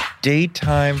her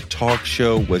daytime talk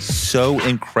show was so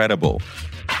incredible.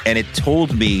 And it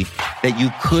told me that you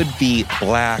could be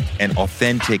Black and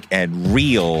authentic and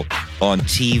real on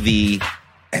TV,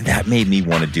 and that made me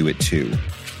want to do it too.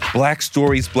 Black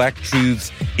Stories, Black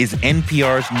Truths is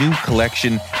NPR's new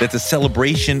collection that's a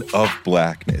celebration of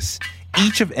Blackness.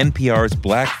 Each of NPR's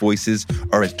Black voices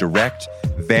are as direct,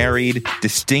 varied,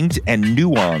 distinct, and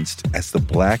nuanced as the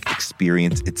Black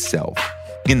experience itself.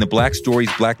 In the Black Stories,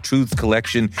 Black Truths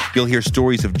collection, you'll hear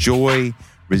stories of joy,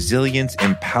 resilience,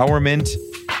 empowerment,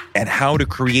 and how to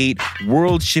create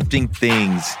world-shifting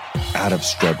things out of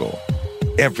struggle.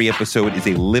 Every episode is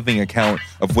a living account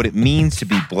of what it means to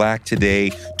be Black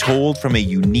today, told from a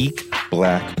unique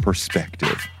Black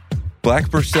perspective. Black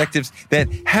perspectives that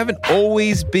haven't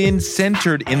always been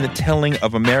centered in the telling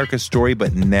of America's story,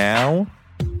 but now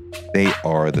they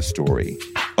are the story.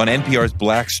 On NPR's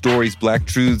Black Stories, Black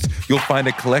Truths, you'll find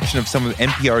a collection of some of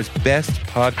NPR's best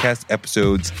podcast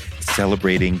episodes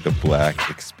celebrating the Black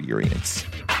experience.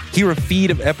 Hear a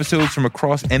feed of episodes from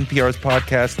across NPR's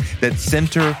podcasts that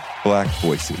center Black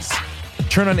voices.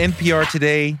 Turn on NPR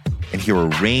today and hear a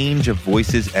range of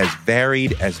voices as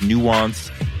varied, as nuanced,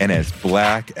 and as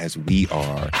Black as we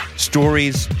are.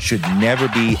 Stories should never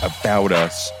be about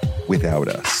us without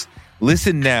us.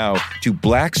 Listen now to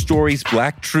Black Stories,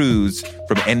 Black Truths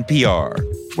from NPR,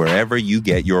 wherever you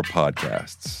get your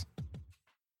podcasts.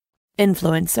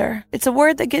 Influencer. It's a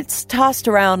word that gets tossed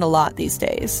around a lot these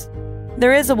days.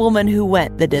 There is a woman who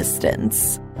went the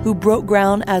distance, who broke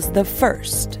ground as the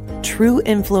first true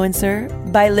influencer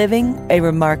by living a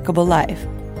remarkable life.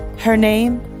 Her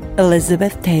name,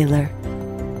 Elizabeth Taylor.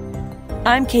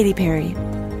 I'm Katy Perry.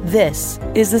 This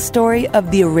is the story of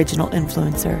the original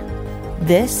influencer.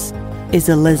 This is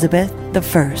Elizabeth the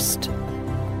First.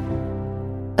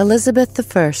 Elizabeth the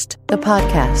First, the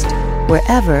podcast,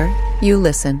 wherever you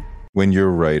listen. When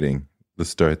you're writing, let's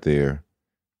start there.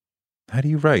 How do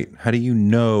you write? How do you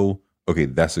know, okay,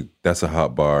 that's a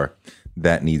hot bar.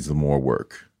 That needs more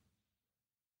work.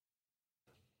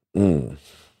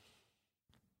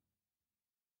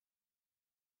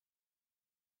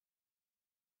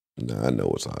 No, I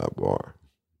know it's a hot bar.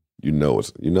 You know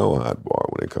a hot bar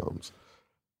when it comes.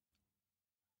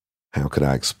 How could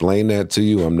I explain that to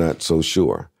you? I'm not so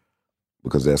sure,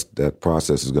 because that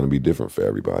process is going to be different for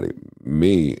everybody.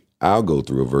 Me, I'll go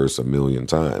through a verse 1,000,000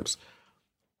 times.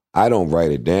 I don't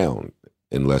write it down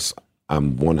unless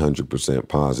I'm 100%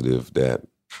 positive that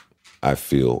I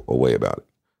feel a way about it.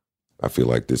 I feel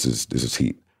like this is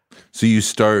heat. So you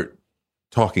start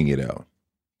talking it out.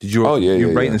 Did you? Oh yeah, you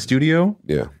yeah, write yeah. in the studio?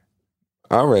 Yeah,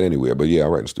 I'll write anywhere, but yeah, I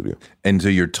write in the studio. And so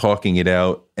you're talking it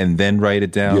out and then write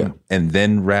it down, Yeah. and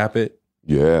then rap it.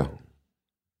 Yeah,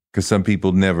 Because some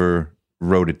people never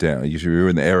wrote it down. You were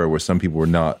in the era where some people were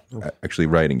not actually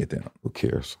writing it down. who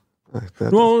cares?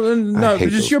 Well, no, hate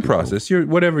just those your people. process.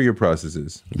 Whatever your process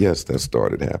is. Yes, that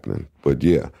started happening, but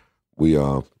yeah, we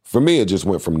for me it just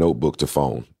went from notebook to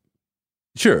phone.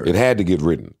 Sure. It had to get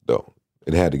written though.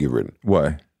 It had to get written.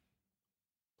 Why?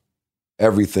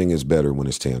 Everything is better when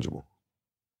it's tangible.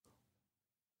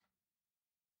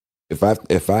 If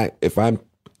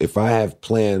I have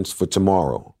plans for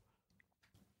tomorrow,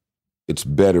 it's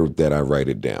better that I write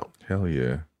it down. Hell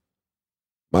yeah.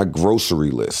 My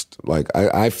grocery list, like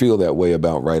I feel that way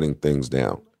about writing things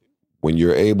down. When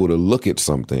you're able to look at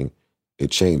something,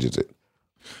 it changes it.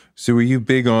 So were you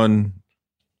big on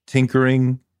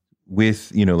tinkering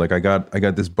with, like I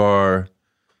got this bar,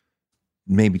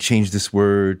 maybe change this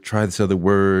word, try this other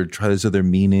word, try this other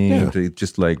meaning. Yeah.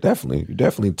 Just like You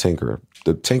definitely tinker.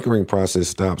 The tinkering process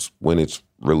stops when it's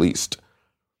released.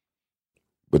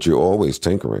 But you're always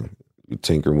tinkering. You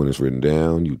tinker when it's written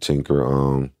down. You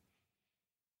tinker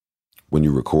when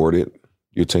you record it,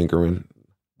 you're tinkering.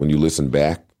 When you listen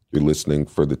back, you're listening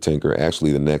for the tinker.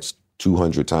 Actually, the next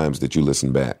 200 times that you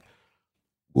listen back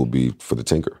will be for the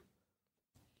tinker.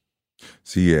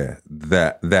 So yeah,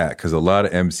 that because a lot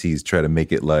of MCs try to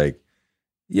make it like,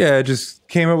 yeah, I just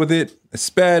came up with it, I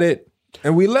spat it,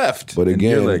 and we left. But And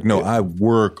again, you're like, no, I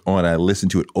listen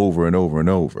to it over and over and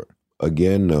over.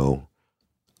 Again, no,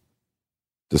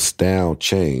 the style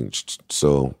changed.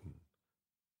 So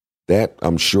that,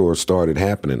 I'm sure, started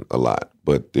happening a lot.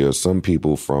 But there are some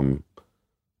people from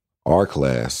our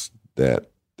class that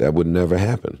would never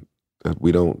happen.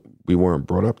 We weren't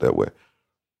brought up that way.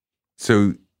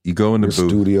 So you go in the We're booth.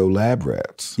 studio lab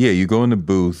rats. Yeah, you go in the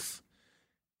booth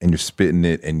and you're spitting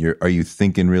it, and are you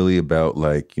thinking really about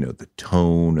like, the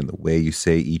tone and the way you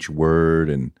say each word?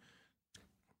 And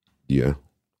Yeah.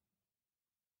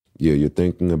 Yeah, you're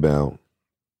thinking about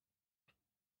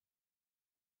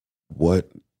what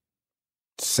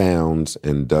sounds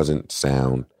and doesn't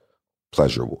sound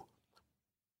pleasurable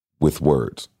with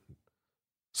words.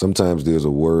 Sometimes there's a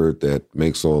word that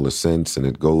makes all the sense and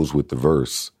it goes with the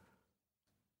verse,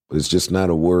 but it's just not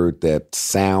a word that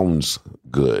sounds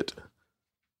good.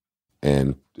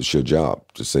 And it's your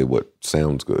job to say what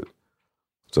sounds good.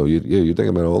 So you're thinking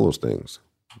about all those things.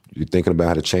 You're thinking about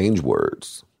how to change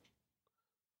words,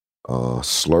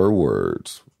 slur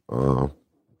words,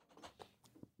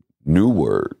 new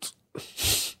words.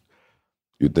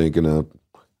 You're thinking of,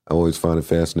 I always find it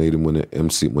fascinating when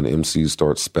MCs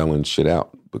start spelling shit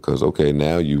out, because, okay,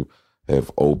 now you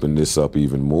have opened this up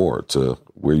even more to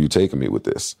where you taking me with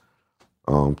this.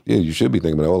 Yeah, you should be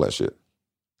thinking about all that shit.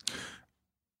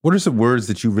 what are some words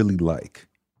that you really like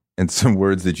and some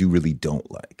words that you really don't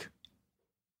like?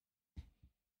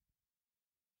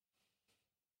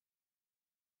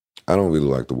 I don't really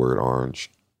like the word orange.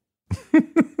 I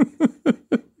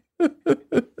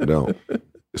don't.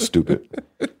 It's stupid.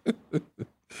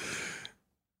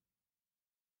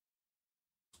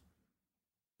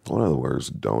 What other words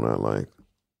don't I like?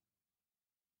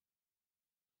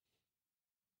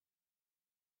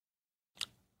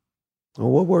 Well,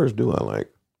 what words do I like?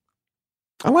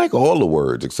 I like all the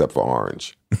words except for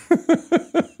orange.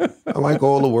 I like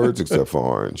all the words except for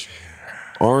orange.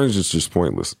 Orange is just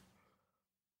pointless.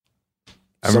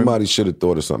 Somebody should have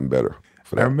thought of something better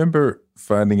for that. I remember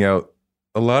finding out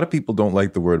a lot of people don't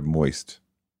like the word moist.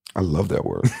 I love that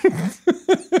word.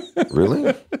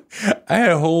 Really? I had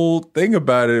a whole thing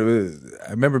about it.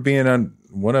 I remember being on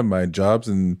one of my jobs,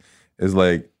 and it's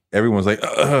like everyone's like,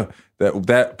 the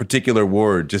That particular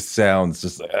word just sounds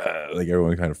just like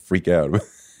everyone kind of freak out.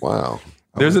 Wow.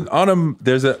 There's an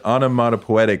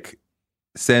onomatopoetic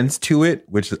sense to it,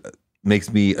 which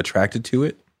makes me attracted to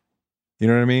it. You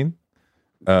know what I mean?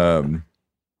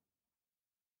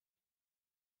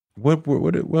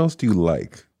 What else do you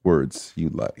like? Words you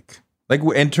like? Like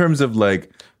in terms of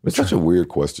like, it's such a weird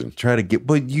question. Try to get,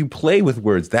 but you play with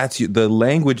words. That's the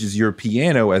language is your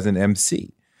piano as an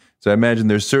MC. So I imagine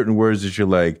there's certain words that you're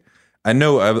like. I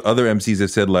know other MCs have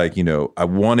said like, I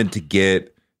wanted to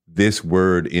get this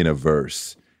word in a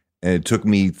verse, and it took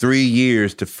me 3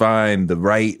 years to find the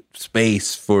right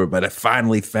space for it, but I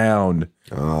finally found.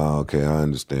 Oh, okay, I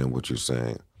understand what you're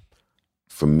saying.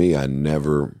 For me, I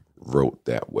never wrote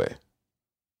that way.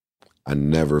 I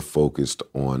never focused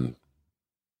on.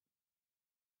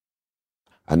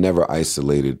 I never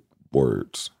isolated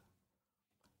words.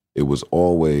 It was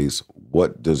always,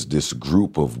 what does this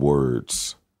group of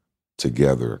words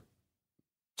together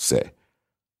say?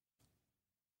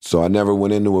 So I never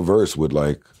went into a verse with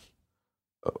like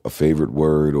a favorite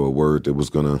word or a word that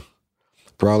was gonna,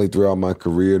 probably throughout my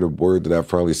career, the word that I've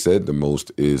probably said the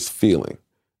most is feeling,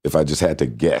 if I just had to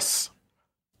guess.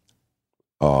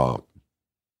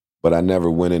 But I never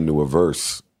went into a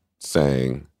verse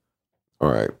saying,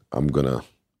 all right, I'm gonna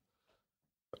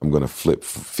flip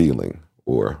feeling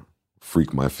or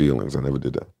freak my feelings. I never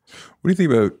did that. What do you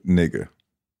think about nigga?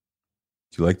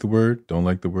 Do you like the word? Don't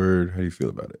like the word? How do you feel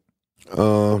about it?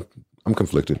 I'm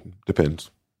conflicted. Depends.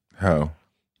 How?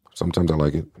 Sometimes I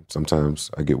like it.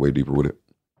 Sometimes I get way deeper with it.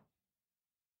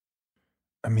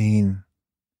 I mean,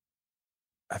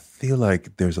 I feel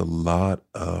like there's a lot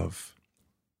of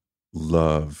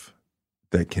love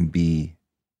that can be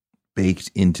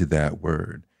baked into that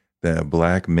word, that a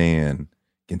black man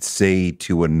can say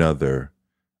to another,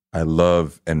 I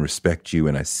love and respect you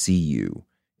and I see you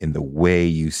in the way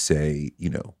you say,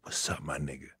 what's up, my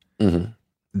nigga? Mm-hmm.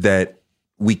 That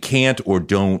we can't or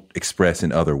don't express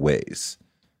in other ways.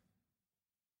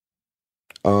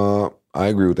 I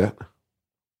agree with that.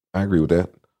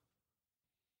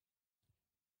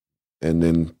 And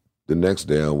then the next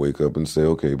day I'll wake up and say,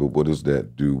 okay, but what does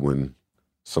that do when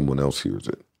someone else hears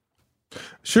it?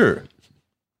 Sure.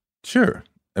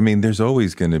 I mean, there's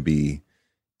always going to be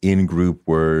in-group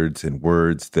words and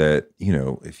words that,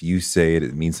 if you say it,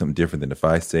 it means something different than if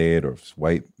I say it, or if a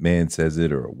white man says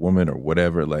it, or a woman, or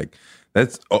whatever. Like,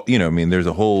 that's, there's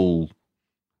a whole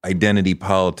identity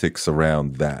politics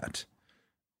around that.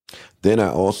 Then I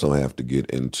also have to get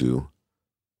into,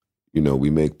 we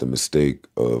make the mistake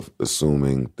of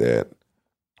assuming that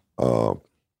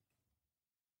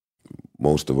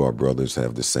most of our brothers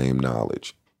have the same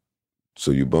knowledge.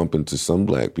 So you bump into some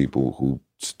black people who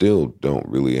still don't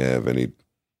really have any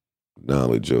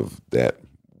knowledge of that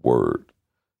word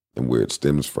and where it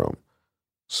stems from.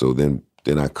 So then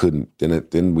I couldn't,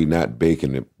 then we're not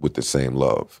baking it with the same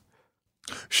love.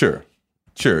 Sure.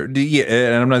 Yeah,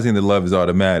 and I'm not saying that love is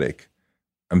automatic.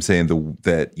 I'm saying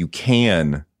that you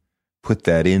can put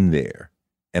that in there,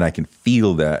 and I can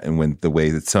feel that, and when the way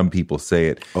that some people say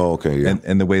it. Oh, okay, yeah.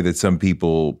 And the way that some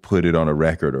people put it on a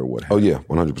record or what have you. Oh, yeah,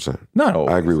 100%. Not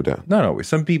always. I agree with that. Not always.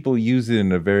 Some people use it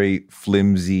in a very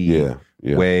flimsy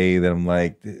way that I'm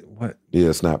like, what? Yeah,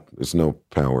 it's no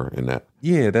power in that.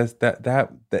 Yeah, that's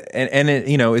that and it,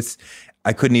 it's,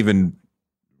 I couldn't even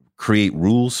create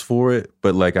rules for it,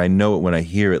 but like I know it when I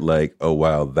hear it, like, oh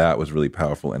wow, that was really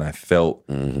powerful, and I felt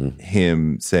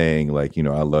him saying like,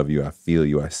 I love you, I feel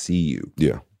you, I see you.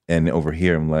 Yeah. And over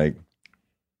here, I'm like,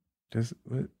 just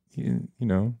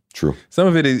True. Some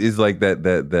of it is like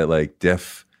that like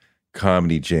deaf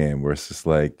comedy jam where it's just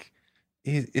like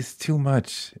it's too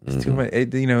much. It's too much.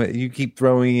 You keep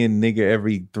throwing in nigga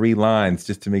every 3 lines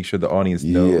just to make sure the audience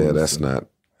knows. Yeah,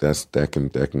 that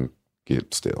can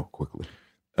get stale quickly.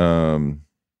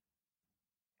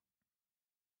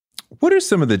 What are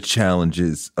some of the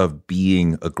challenges of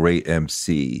being a great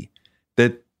MC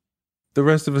that the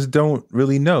rest of us don't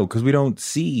really know because we don't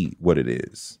see what it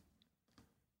is?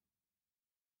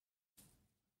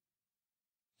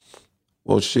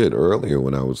 Well, shit, earlier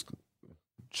when I was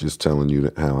just telling you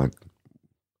how I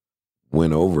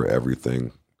went over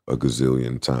everything a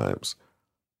gazillion times.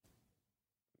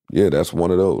 Yeah, that's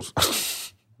one of those.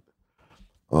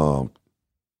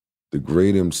 The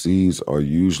great MCs are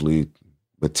usually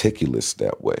meticulous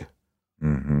that way.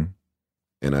 Mm-hmm.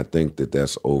 And I think that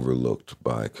that's overlooked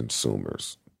by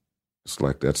consumers. It's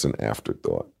like that's an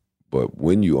afterthought. But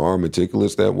when you are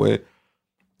meticulous that way,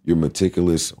 you're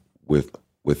meticulous with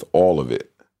all of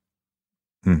it.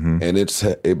 Mm-hmm. And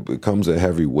it becomes a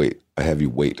heavy weight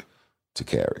to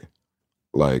carry.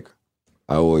 Like,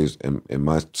 I always, in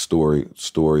my story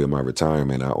of my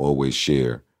retirement, I always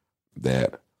share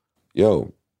that,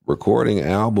 recording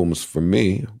albums for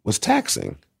me was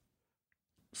taxing.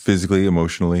 Physically,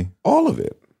 emotionally? All of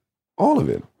it.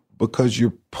 Because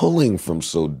you're pulling from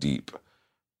so deep.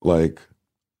 Like,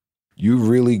 you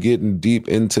really getting deep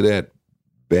into that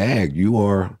bag. You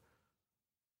are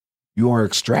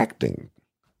extracting.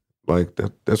 Like,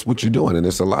 that's what you're doing, and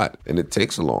it's a lot, and it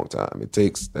takes a long time.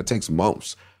 That takes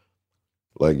months.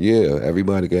 Like, yeah,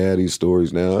 everybody can have these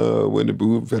stories now. I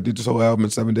did this whole album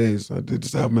in 7 days. I did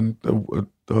this album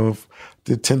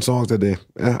did 10 songs that day.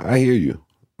 I hear you.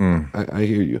 I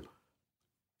hear you.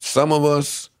 Some of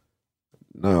us,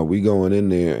 we going in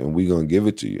there and we gonna give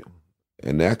it to you.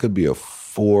 And that could be a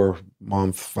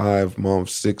 4-month, 5-month,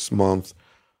 6-month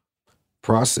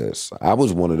process. I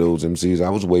was one of those MCs. I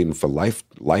was waiting for life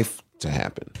to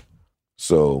happen.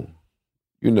 So,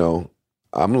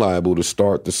 I'm liable to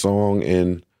start the song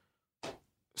in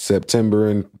September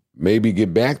and maybe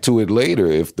get back to it later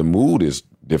if the mood is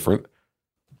different.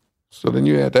 So then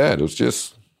you had that. It was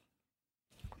just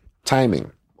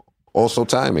timing. Also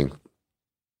timing.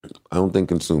 I don't think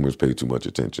consumers pay too much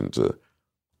attention to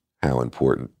how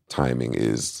important timing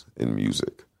is in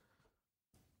music.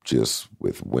 Just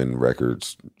with when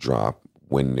records drop,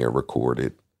 when they're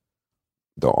recorded,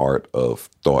 the art of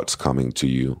thoughts coming to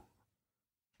you,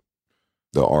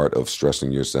 the art of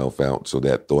stressing yourself out so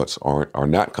that thoughts are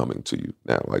not coming to you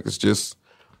now. Like,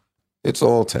 it's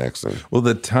all taxing. Well,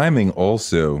 the timing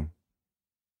also,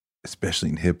 especially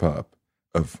in hip hop,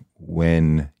 of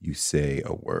when you say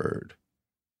a word,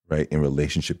 right, in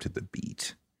relationship to the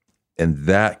beat. And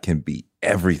that can be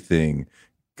everything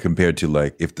compared to,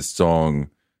 like, if the song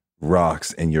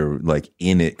rocks and you're, like,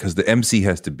 in it, because the MC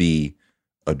has to be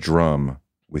a drum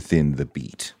within the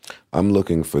beat. I'm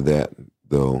looking for that,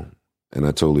 though. And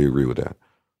I totally agree with that.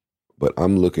 But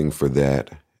I'm looking for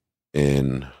that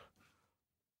in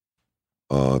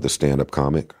the stand-up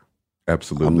comic.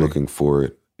 Absolutely. I'm looking for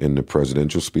it in the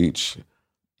presidential speech.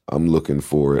 I'm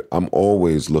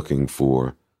always looking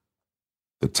for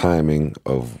the timing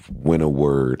of when a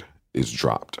word is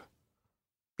dropped.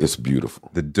 It's beautiful.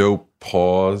 The dope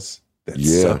pause that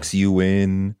sucks you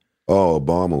in. Oh,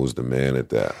 Obama was the man at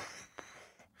that.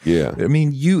 Yeah. I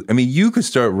mean, you could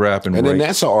start rapping. And then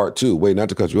that's an art too. Wait, not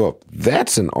to cut you off.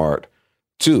 That's an art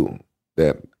too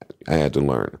that I had to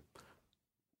learn.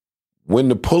 When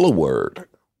to pull a word,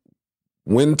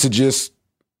 when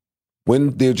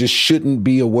there just shouldn't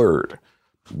be a word,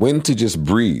 when to just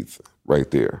breathe right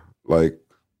there. Like,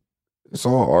 it's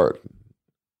all art.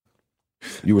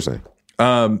 You were saying?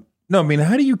 No, I mean,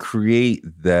 how do you create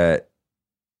that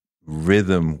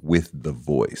rhythm with the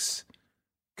voice?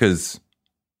 Because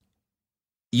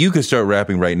you could start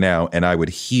rapping right now, and I would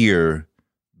hear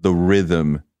the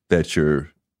rhythm that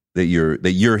you're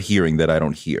hearing that I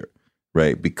don't hear,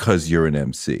 right? Because you're an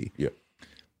MC. Yeah.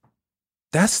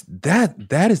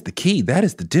 That is the key. That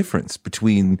is the difference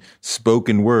between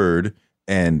spoken word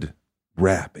and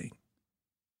rapping,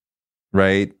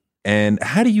 right? And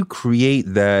how do you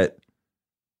create that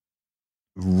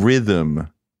rhythm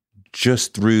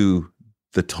just through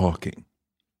the talking?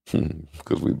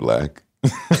 Because we black.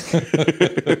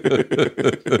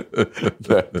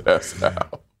 That's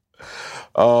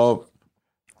how.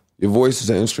 Your voice is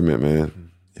an instrument,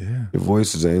 man. Yeah. Your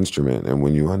voice is an instrument. And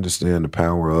when you understand the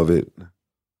power of it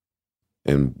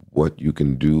and what you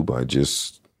can do by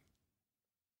just,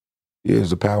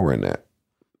 there's a power in that.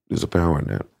 There's a power in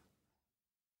that.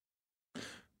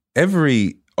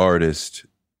 Every artist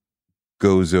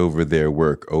goes over their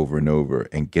work over and over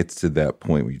and gets to that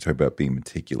point where you talk about being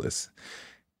meticulous.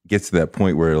 Gets to that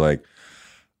point where, like,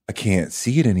 I can't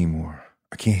see it anymore.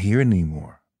 I can't hear it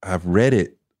anymore. I've read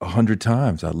it 100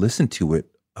 times. I listened to it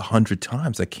 100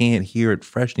 times. I can't hear it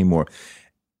fresh anymore.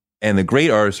 And the great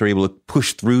artists are able to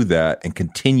push through that and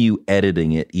continue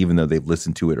editing it, even though they've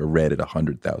listened to it or read it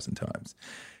 100,000 times.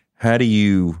 How do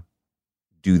you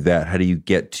do that? How do you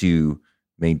get to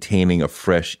maintaining a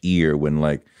fresh ear when,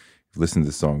 like, you've listened to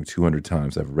the song 200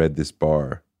 times, I've read this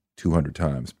bar 200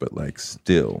 times, but, like,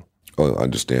 still. Oh,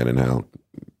 understanding how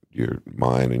your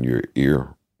mind and your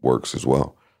ear works as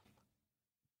well.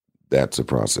 That's a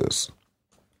process.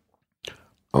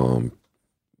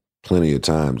 Plenty of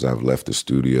times I've left the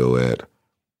studio at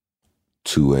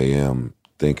 2 a.m.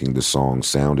 thinking the song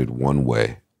sounded one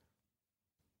way.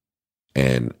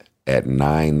 And at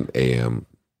 9 a.m.,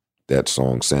 that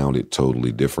song sounded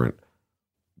totally different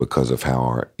because of how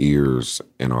our ears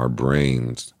and our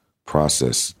brains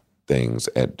process things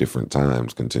at different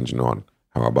times, contingent on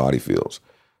how our body feels.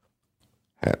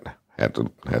 Had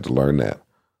to learn that.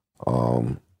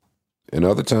 And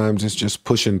other times it's just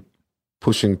pushing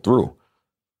through.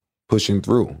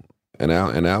 And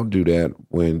I'll do that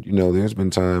when, there's been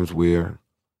times where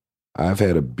I've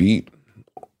had a beat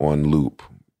on loop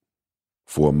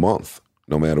for a month,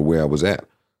 no matter where I was at,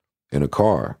 in a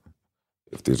car.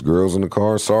 If there's girls in the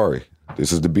car, sorry,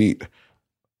 this is the beat.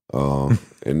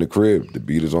 In the crib, the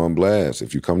beat is on blast.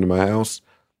 If you come to my house,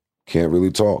 can't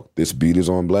really talk, this beat is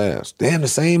on blast. Damn, the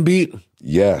same beat?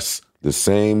 Yes, the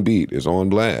same beat is on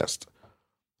blast.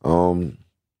 But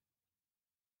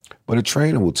a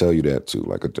trainer will tell you that too.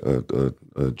 Like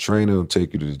a trainer will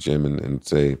take you to the gym and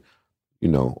say,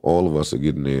 all of us are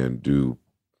getting there and do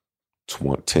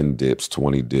 10 dips,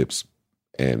 20 dips,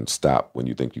 and stop when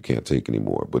you think you can't take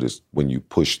anymore. But it's when you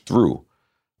push through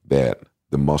that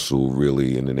the muscle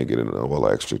really, and then they get into all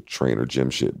extra trainer gym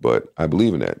shit. But I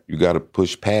believe in that. You got to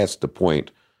push past the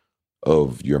point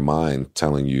of your mind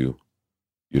telling you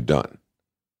you're done.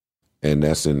 And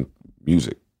that's in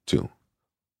music too.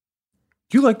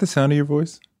 Do you like the sound of your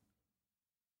voice?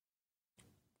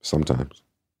 Sometimes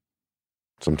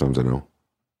I don't.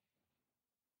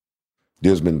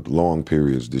 There's been long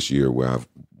periods this year where I've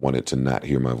wanted to not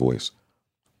hear my voice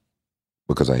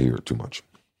because I hear it too much.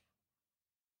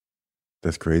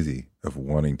 That's crazy, of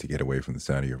wanting to get away from the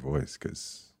sound of your voice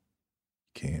because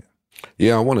you can't.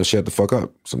 Yeah, I want to shut the fuck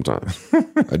up sometimes.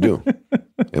 I do.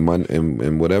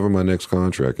 And whatever my next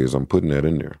contract is, I'm putting that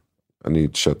in there. I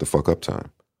need shut the fuck up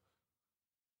time.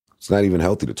 It's not even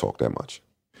healthy to talk that much.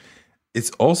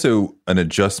 It's also an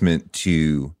adjustment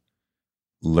to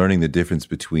learning the difference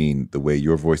between the way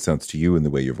your voice sounds to you and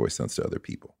the way your voice sounds to other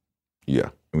people. Yeah.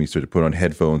 And when you start to put on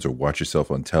headphones or watch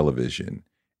yourself on television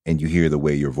and you hear the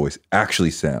way your voice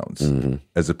actually sounds,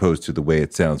 as opposed to the way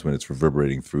it sounds when it's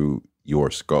reverberating through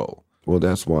your skull. Well,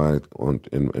 that's why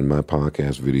in my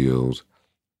podcast videos,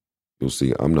 you'll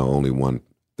see I'm the only one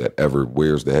that ever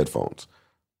wears the headphones.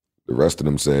 The rest of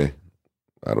them say,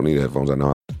 I don't need headphones, I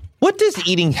know. What does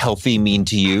eating healthy mean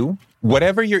to you?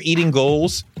 Whatever your eating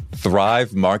goals,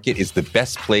 Thrive Market is the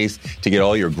best place to get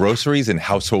all your groceries and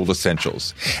household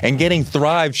essentials. And getting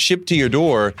Thrive shipped to your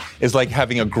door is like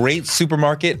having a great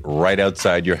supermarket right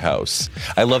outside your house.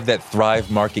 I love that Thrive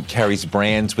Market carries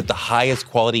brands with the highest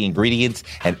quality ingredients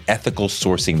and ethical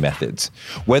sourcing methods.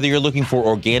 Whether you're looking for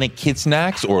organic kid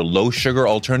snacks or low sugar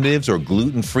alternatives or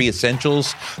gluten-free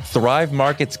essentials, Thrive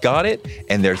Market's got it,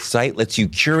 and their site lets you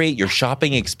curate your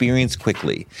shopping experience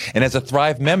quickly. And as a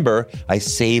Thrive member, I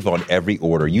save on every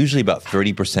order, usually about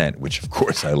 30%, which of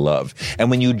course I love. And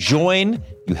when you join,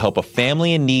 you help a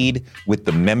family in need with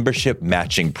the membership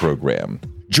matching program.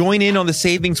 Join in on the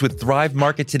savings with Thrive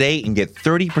Market today and get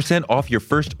 30% off your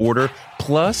first order,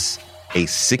 plus a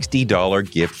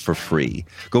 $60 gift for free.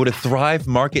 Go to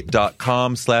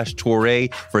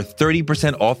thrivemarket.com/Touré for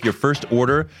 30% off your first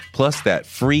order, plus that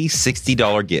free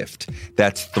 $60 gift.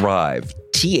 That's Thrive,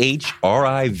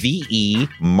 THRIVE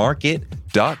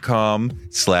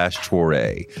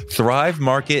market.com/Touré.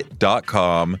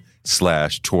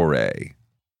 thrivemarket.com/Touré.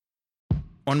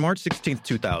 On March 16,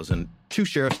 2000, 2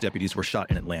 sheriff's deputies were shot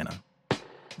in Atlanta.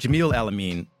 Jamil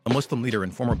Al-Amin, a Muslim leader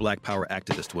and former Black Power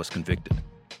activist, was convicted.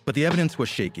 But the evidence was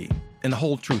shaky, and the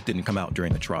whole truth didn't come out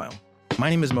during the trial. My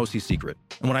name is Mosi Secret,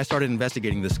 and when I started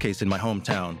investigating this case in my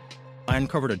hometown, I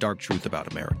uncovered a dark truth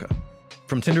about America.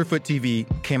 From Tenderfoot TV,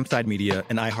 Campside Media,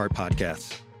 and iHeart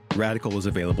Podcasts, Radical is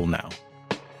available now.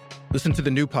 Listen to the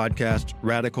new podcast,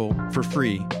 Radical, for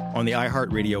free on the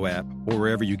iHeart Radio app or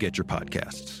wherever you get your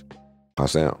podcasts. I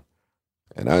sound.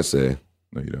 And I say,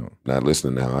 no, you don't. Not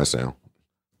listening to how I sound,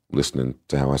 listening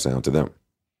to how I sound to them.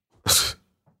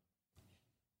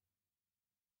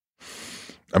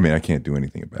 I mean, I can't do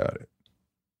anything about it.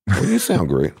 Well, you sound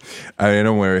great. I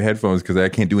don't wear headphones because I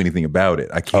can't do anything about it.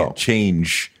 I can't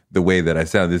change the way that I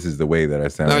sound. This is the way that I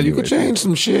sound. Now, you could change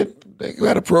some shit. They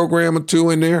got a program or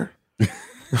two in there.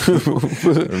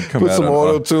 put some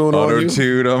auto-tune on you.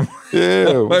 Auto-tune them.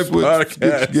 Yeah. My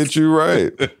podcast. Get you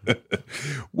right.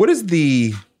 What is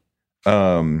the,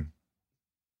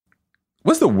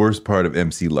 what's the worst part of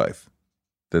MC life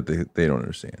that they don't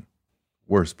understand?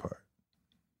 Worst part.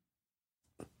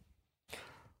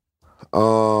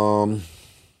 I'm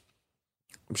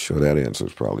sure that answer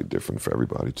is probably different for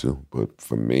everybody too. But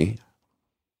for me,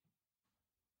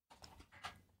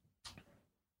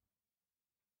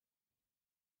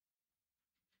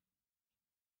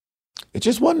 it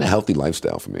just wasn't a healthy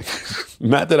lifestyle for me.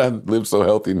 Not that I live so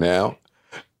healthy now.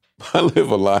 I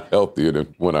live a lot healthier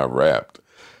than when I rapped.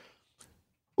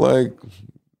 Like,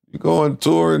 you go on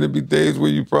tour and there'd be days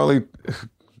where you probably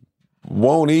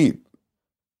won't eat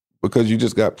because you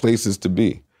just got places to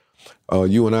be.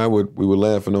 You and I we were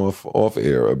laughing off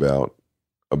air about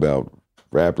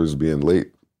rappers being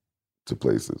late to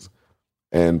places.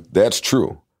 And that's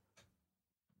true.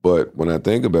 But when I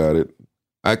think about it,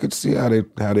 I could see how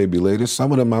they be late. There's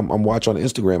some of them I'm watching on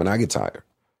Instagram and I get tired.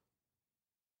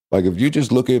 Like if you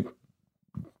just look at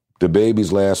the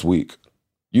babies last week,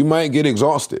 you might get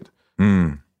exhausted.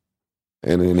 And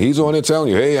then he's on there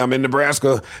telling you, hey, I'm in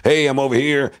Nebraska. Hey, I'm over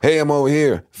here. Hey, I'm over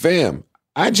here. Fam,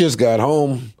 I just got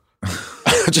home.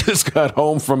 I just got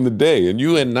home from the day, and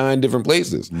you in 9 different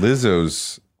places.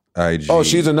 Lizzo's IG. Oh,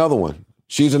 she's another one.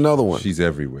 She's another one. She's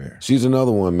everywhere. She's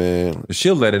another one, man.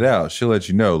 She'll let it out. She'll let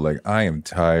you know, like, I am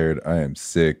tired. I am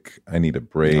sick. I need a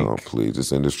break. No, please.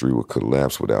 This industry would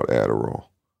collapse without Adderall.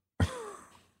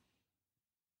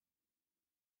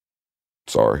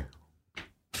 Sorry.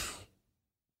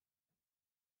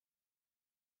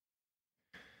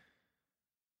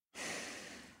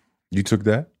 You took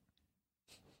that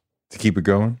to keep it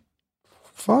going?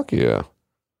 Fuck yeah.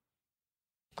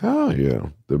 Oh, yeah.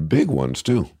 The big ones,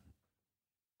 too.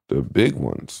 The big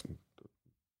ones.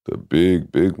 The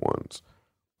big ones.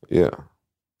 Yeah.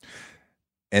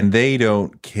 And they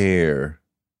don't care.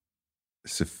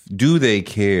 So do they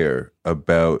care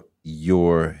about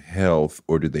your health,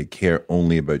 or do they care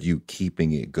only about you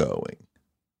keeping it going?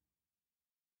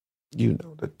 You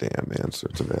know the damn answer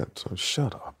to that, so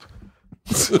shut up.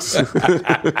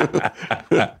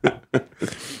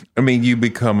 I mean, you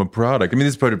become a product. I mean,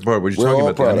 this is part where you're talking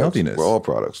about the unhealthiness. We're all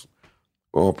products.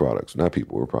 We're all products. Not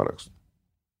people, we're products.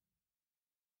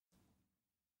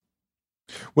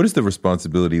 What is the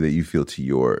responsibility that you feel to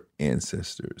your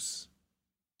ancestors?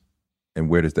 And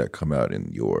where does that come out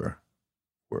in your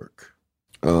work?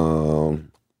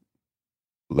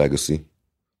 Legacy.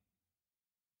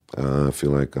 I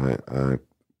feel like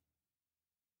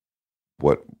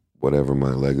whatever my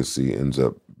legacy ends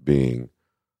up being,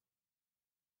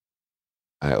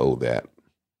 I owe that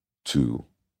to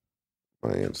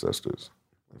my ancestors.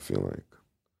 I feel like,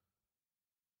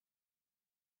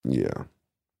 yeah,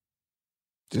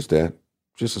 just that,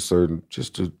 just a certain,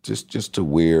 just to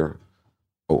wear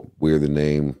the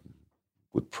name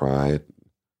with pride,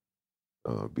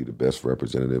 be the best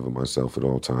representative of myself at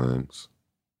all times.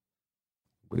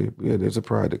 Yeah, there's a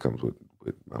pride that comes with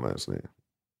my last name.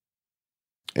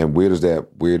 And where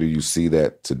do you see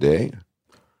that today?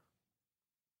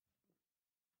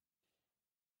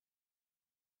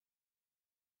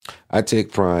 I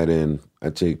take pride in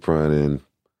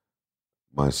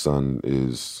my son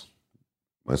is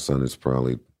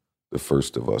probably the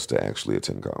first of us to actually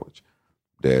attend college.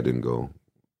 Dad didn't go,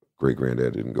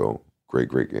 great-granddad didn't go,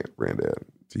 great-great-granddad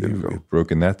didn't go. You've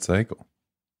broken that cycle.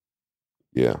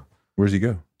 Yeah. Where's he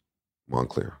go?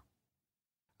 Montclair.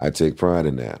 I take pride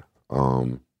in that.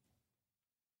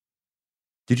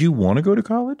 Did you want to go to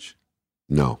college?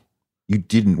 No. You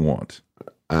didn't want?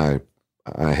 I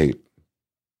hate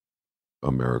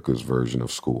America's version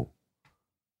of school.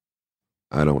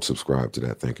 I don't subscribe to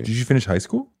that thinking. Did you finish high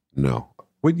school? No.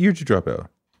 What year did you drop out?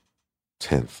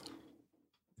 10th.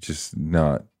 Just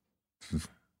not.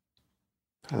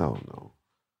 Hell no.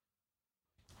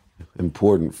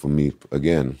 Important for me,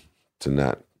 again, to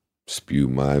not spew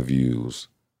my views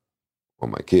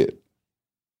on my kid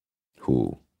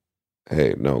who,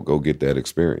 hey, no, go get that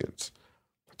experience.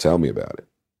 Tell me about it.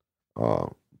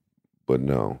 But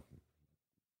no,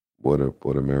 what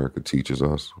America teaches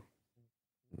us,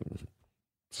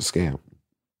 it's a scam.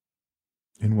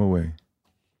 In what way?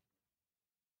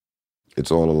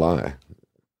 It's all a lie.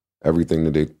 Everything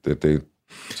that they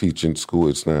teach in school,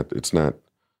 it's not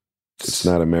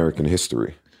American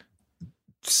history.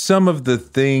 Some of the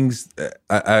things,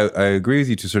 I agree with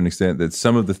you to a certain extent that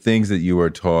some of the things that you are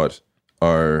taught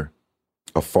are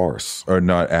a farce, are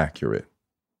not accurate.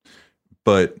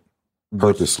 But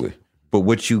purposely. But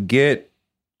what you get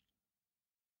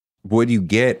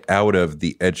out of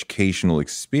the educational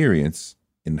experience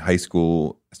in high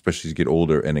school, especially as you get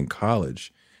older, and in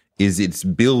college, is it's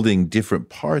building different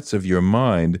parts of your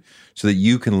mind so that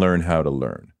you can learn how to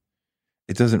learn.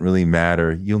 It doesn't really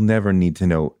matter. You'll never need to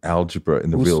know algebra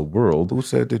in the real world. Who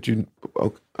said that you...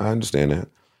 Oh, I understand that.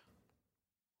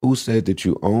 Who said that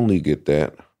you only get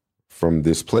that from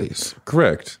this place?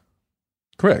 Correct.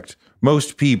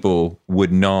 Most people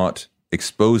would not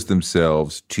expose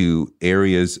themselves to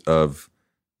areas of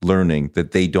learning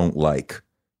that they don't like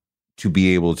to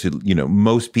be able to,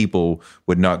 most people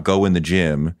would not go in the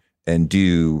gym and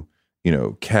do,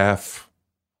 calf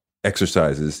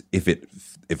exercises if it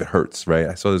hurts, right?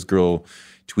 I saw this girl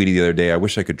tweeting the other day, I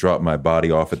wish I could drop my body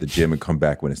off at the gym and come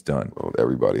back when it's done. Well,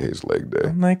 everybody hates leg day.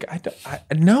 I'm like,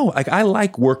 I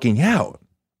like working out.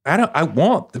 I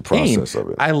want the pain. process of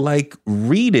it. I like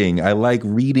reading. I like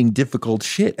reading difficult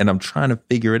shit, and I'm trying to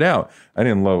figure it out. I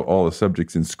didn't love all the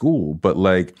subjects in school, but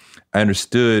like I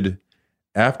understood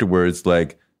afterwards,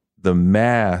 like the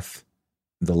math,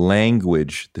 the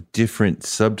language, the different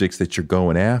subjects that you're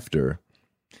going after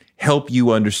help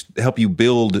you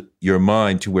build your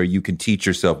mind to where you can teach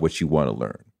yourself what you want to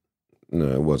learn.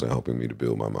 No, it wasn't helping me to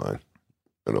build my mind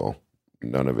at all.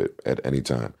 None of it at any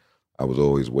time. I was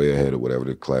always way ahead of whatever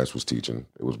the class was teaching.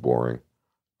 It was boring.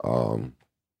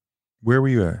 Where were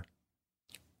you at?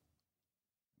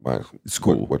 My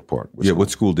School. What part?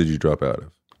 What school did you drop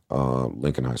out of?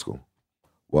 Lincoln High School.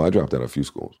 Well, I dropped out of a few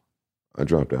schools. I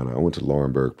went to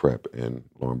Laurinburg Prep in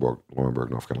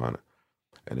Laurinburg, North Carolina.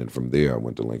 And then from there, I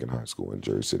went to Lincoln High School in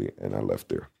Jersey City, and I left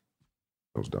there.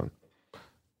 I was done.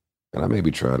 And I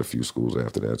maybe tried a few schools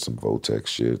after that, some Votex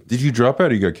shit. Did you drop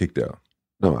out or you got kicked out?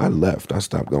 No, I left. I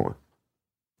stopped going.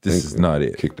 This is not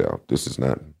it. Kicked out. This is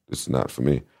not for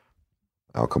me.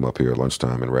 I'll come up here at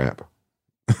lunchtime and rap.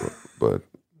 but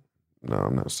no,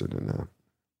 I'm not sitting down.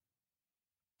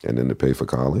 And then to pay for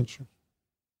college,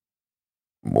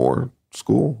 more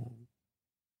school,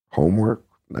 homework.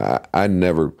 Nah, I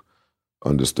never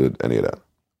understood any of that.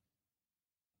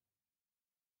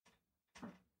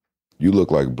 You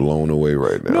look like blown away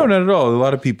right now. No, not at all. A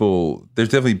lot of people, there's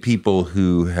definitely people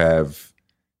who have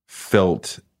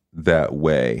felt that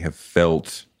way, have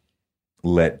felt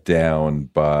let down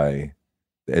by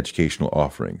the educational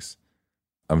offerings.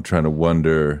 I'm trying to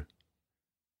wonder,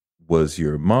 was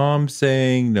your mom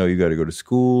saying, no, you got to go to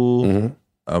school? Mm-hmm.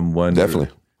 I'm wondering.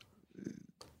 Definitely.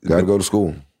 Got to go to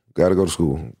school. Got to go to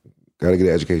school. Got to get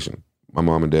an education. My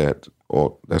mom and dad,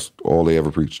 that's all they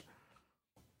ever preached.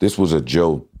 This was a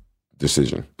Joe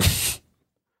decision.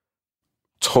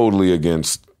 Totally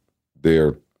against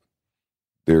their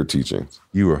teachings.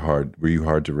 Were you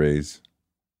hard to raise?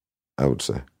 I would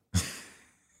say.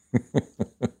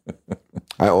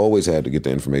 I always had to get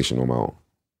the information on my own.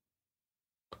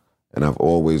 And I've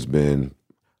always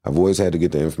had to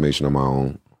get the information on my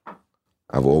own.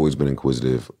 I've always been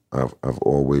inquisitive. I've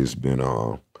always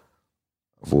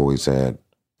had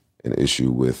an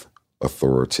issue with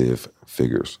authoritative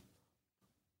figures.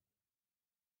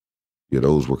 Yeah,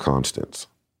 those were constants.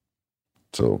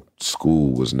 So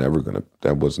school was never gonna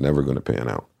pan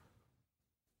out.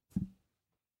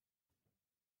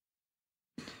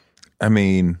 I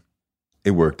mean,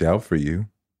 it worked out for you.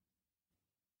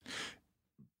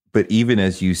 But even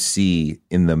as you see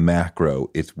in the macro,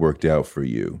 it's worked out for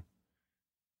you.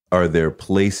 Are there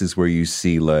places where you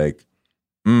see like,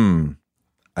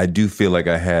 I do feel like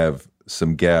I have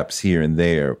some gaps here and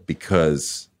there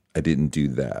because I didn't do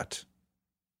that?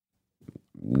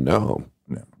 No.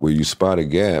 Where you spot a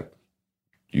gap,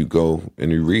 you go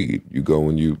and you read. You go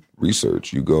and you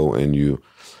research. You go and you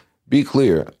be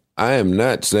clear. I am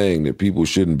not saying that people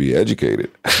shouldn't be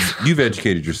educated. You've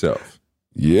educated yourself.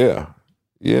 Yeah.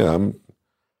 I'm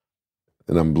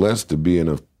blessed to be in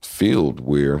a field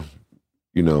where,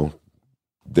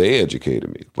 they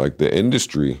educated me. Like the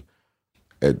industry,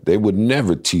 they would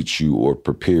never teach you or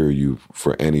prepare you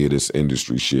for any of this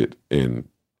industry shit in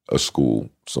a school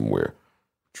somewhere.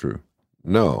 True.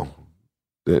 No.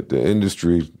 The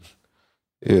industry,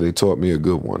 they taught me a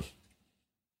good one.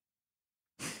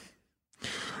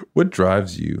 What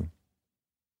drives you?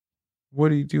 What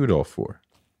do you do it all for?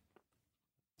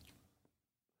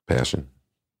 Passion.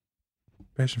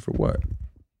 Passion for what?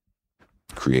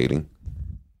 Creating.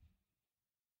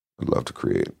 I love to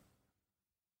create.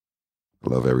 I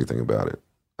love everything about it.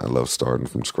 I love starting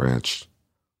from scratch,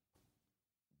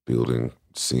 building,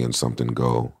 seeing something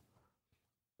go.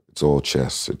 It's all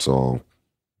chess. It's all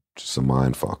just a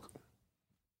mind fuck.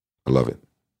 I love it.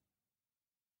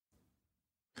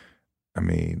 I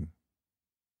mean,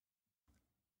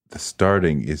 the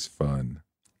starting is fun.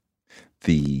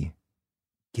 The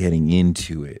getting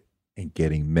into it and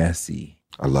getting messy.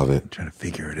 I love it. I'm trying to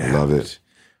figure it out. I love it.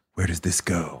 Where does this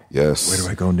go? Yes. Where do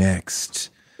I go next?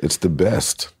 It's the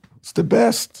best. It's the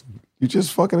best. You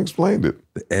just fucking explained it.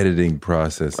 The editing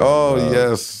process.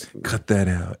 Yes. Cut that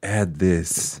out. Add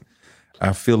this.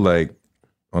 I feel like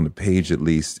on the page, at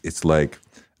least, it's like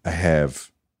I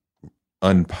have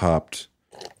unpopped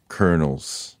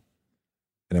kernels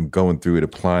and I'm going through it,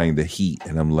 applying the heat.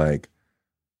 And I'm like,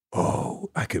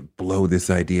 oh, I could blow this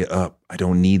idea up. I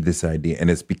don't need this idea. And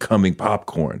it's becoming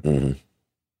popcorn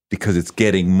because it's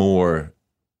getting more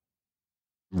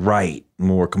right,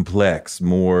 more complex,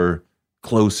 more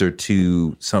closer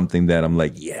to something that I'm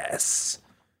like, yes.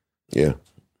 Yeah.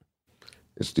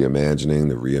 It's the imagining,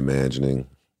 the reimagining,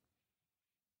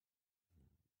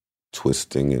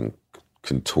 twisting and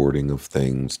contorting of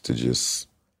things to just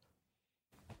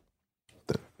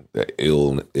the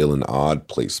ill and odd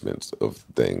placements of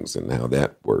things and how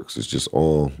that works. It's just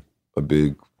all a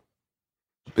big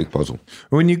puzzle.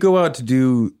 When you go out to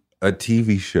do a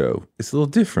TV show, it's a little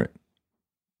different.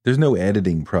 There's no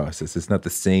editing process. It's not the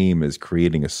same as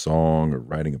creating a song or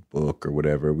writing a book or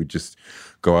whatever. We just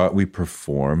go out, we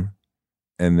perform,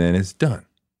 and then it's done.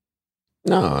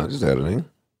 No, just editing.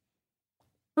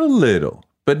 A little.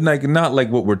 But like not like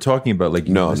what we're talking about. Like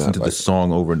you listen to like the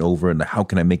song over and over, and how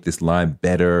can I make this line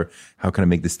better? How can I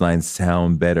make this line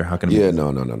sound better? How can I? No.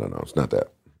 It's not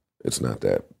that. It's not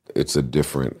that. It's a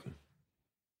different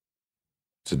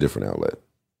outlet.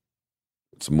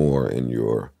 It's more in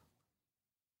your.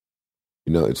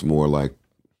 It's more like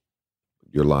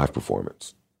your live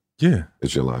performance. Yeah,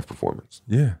 it's your live performance.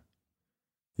 Yeah,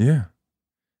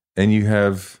 and you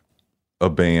have a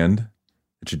band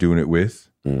that you're doing it with.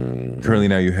 Mm-hmm. Currently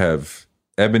now you have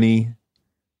Ebony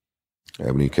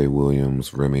K.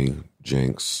 Williams, Remy,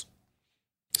 Jinx.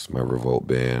 It's my Revolt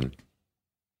band.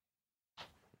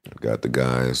 I've got the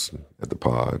guys at the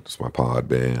pod. It's my pod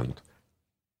band.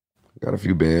 Got a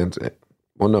few bands.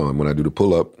 Well, no, and when I do the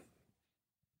pull-up,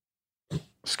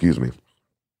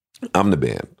 I'm the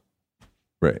band.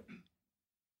 Right.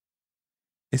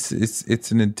 It's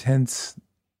an intense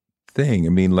thing. I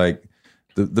mean, like,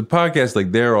 The podcast,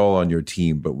 like they're all on your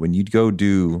team, but when you go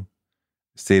do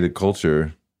State of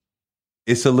Culture,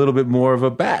 it's a little bit more of a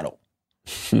battle.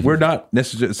 We're not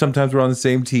necessarily, sometimes we're on the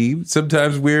same team.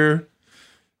 Sometimes we're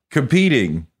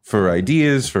competing for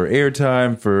ideas, for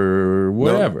airtime, for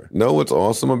whatever. No, what's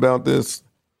awesome about this?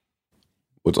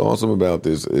 What's awesome about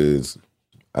this is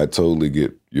I totally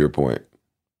get your point.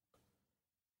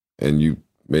 And you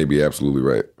may be absolutely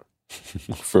right.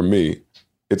 For me,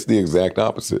 it's the exact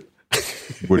opposite.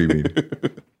 What do you mean?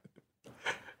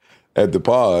 At the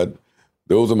pod,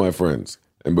 those are my friends.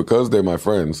 And because they're my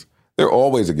friends, they're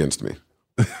always against me.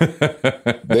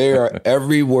 They are,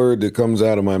 every word that comes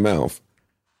out of my mouth,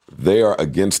 they are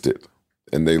against it.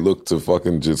 And they look to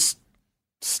fucking just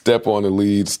step on a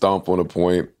lead, stomp on a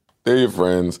point. They're your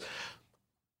friends.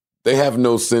 They have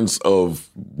no sense of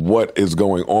what is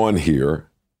going on here.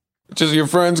 It's just your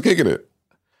friends kicking it.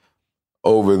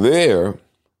 Over there,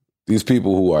 these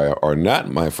people who are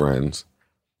not my friends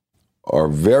are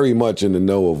very much in the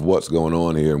know of what's going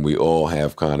on here, and we all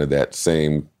have kind of that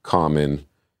same common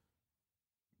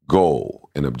goal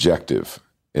and objective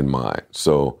in mind.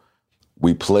 So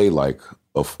we play like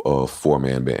a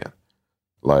four-man band.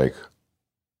 Like,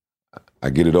 I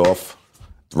get it off,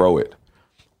 throw it.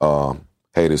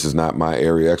 Hey, this is not my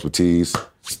area of expertise.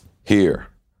 Here.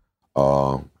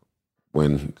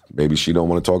 When maybe she don't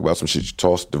want to talk about some shit, she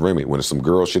toss the Remy. When it's some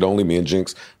girl shit only, me and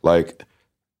Jinx, like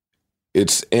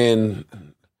it's in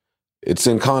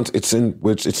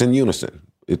unison.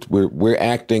 We're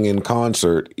acting in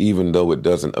concert, even though it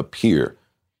doesn't appear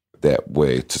that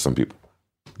way to some people.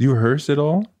 Do you rehearse at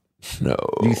all? No.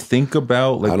 Do you think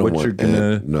about like what you're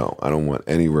gonna? No, I don't want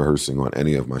any rehearsing on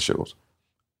any of my shows.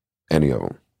 Any of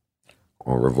them.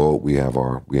 On Revolt, we have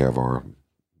our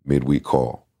midweek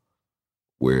call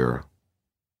where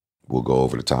we'll go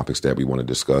over the topics that we want to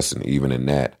discuss, and even in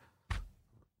that,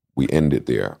 we end it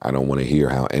there. I don't want to hear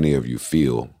how any of you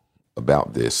feel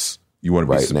about this. You want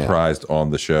to be surprised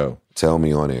on the show. Tell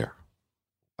me on air.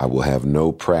 I will have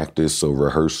no practice or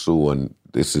rehearsal, and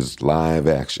this is live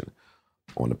action.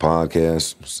 On the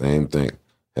podcast, same thing.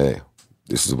 Hey,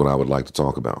 this is what I would like to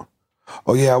talk about.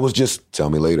 Oh yeah, tell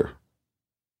me later.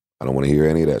 I don't want to hear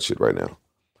any of that shit right now.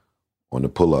 On the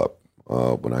pull-up,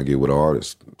 when I get with an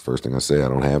artist, first thing I say, I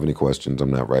don't have any questions.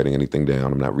 I'm not writing anything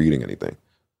down. I'm not reading anything.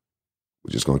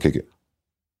 We're just going to kick it.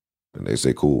 And they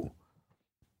say, cool.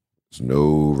 There's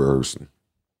no rehearsing.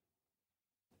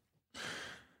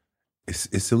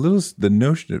 It's a little, the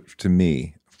notion of, to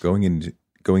me, of going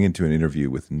into an interview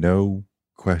with no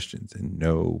questions and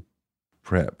no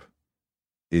prep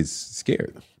is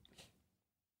scary.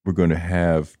 We're going to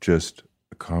have just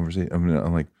a conversation.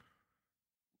 I'm like,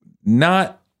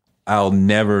 I'll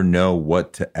never know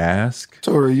what to ask.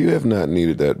 Tori, you have not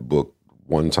needed that book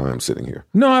one time sitting here.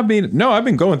 No, I've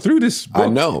been going through this book. I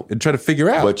know. And try to figure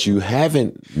out. But you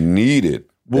haven't needed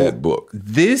that book.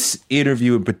 This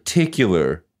interview in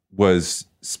particular was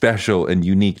special and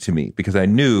unique to me because I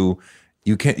knew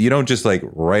you don't just like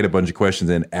write a bunch of questions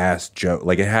and ask Joe.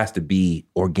 Like, it has to be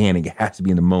organic. It has to be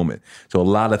in the moment. So a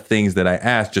lot of things that I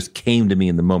asked just came to me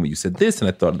in the moment. You said this and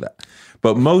I thought of that.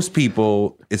 But most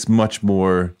people, it's much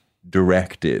more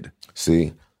directed.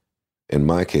 See, in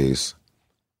my case,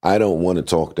 I don't want to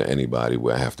talk to anybody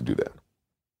where I have to do that.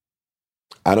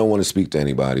 I don't want to speak to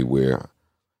anybody where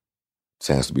it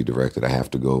has to be directed. I have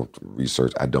to go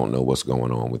research. I don't know what's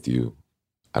going on with you.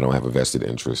 I don't have a vested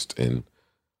interest in.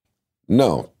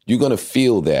 No, you're going to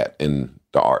feel that in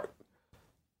the art.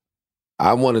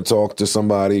 I want to talk to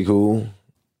somebody who,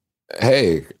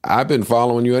 hey, I've been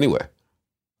following you anyway.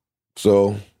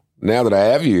 So now that I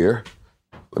have you here,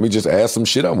 let me just ask some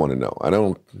shit I want to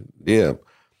know.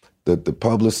 The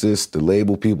publicists, the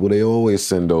label people, they always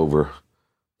send over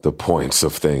the points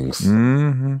of things.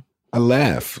 Mm-hmm. I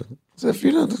laugh. As if,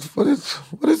 what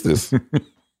is this?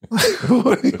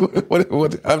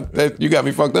 You got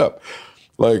me fucked up.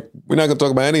 Like, we're not going to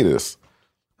talk about any of this.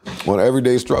 On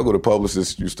Everyday Struggle, the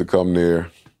publicist used to come there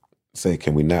and say,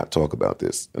 can we not talk about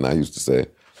this? And I used to say,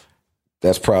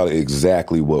 that's probably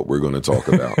exactly what we're going to talk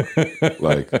about.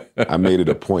 Like, I made it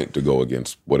a point to go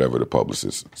against whatever the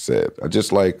publicist said. I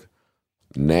just like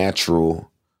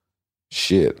natural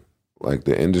shit. Like,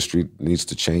 the industry needs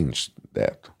to change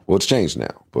that. Well, it's changed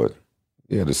now, but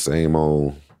yeah, the same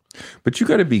old. But you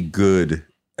got to be good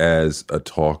as a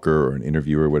talker or an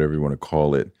interviewer, whatever you want to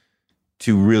call it,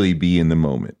 to really be in the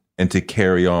moment and to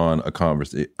carry on a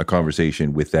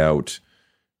conversation without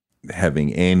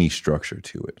having any structure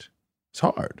to it. It's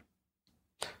hard.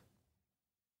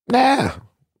 Nah.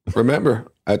 Remember,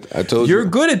 I told you. You're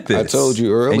good at this. I told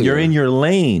you earlier. And you're in your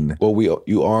lane. Well,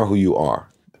 you are who you are.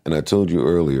 And I told you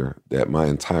earlier that my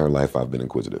entire life I've been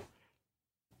inquisitive.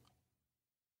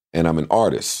 And I'm an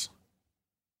artist.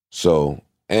 So,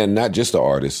 and not just an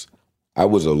artist, I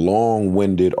was a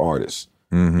long-winded artist.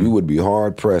 Mm-hmm. You would be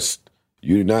hard-pressed.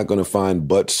 You're not going to find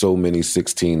but so many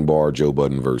 16-bar Joe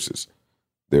Budden verses.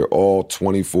 They're all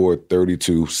 24,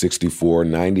 32, 64,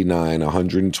 99,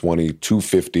 120,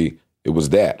 250. It was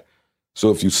that.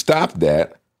 So if you stop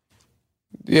that,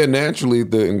 yeah, naturally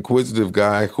the inquisitive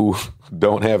guy who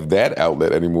don't have that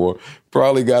outlet anymore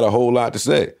probably got a whole lot to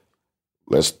say.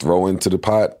 Let's throw into the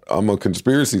pot, I'm a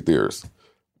conspiracy theorist.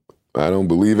 I don't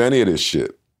believe any of this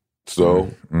shit. So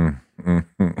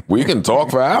we can talk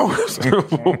for hours.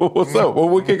 What's up? What are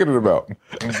we kicking it about?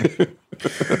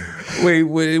 Wait,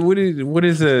 what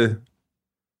is a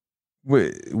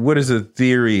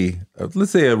theory?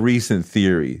 Let's say a recent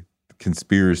theory,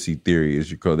 conspiracy theory, as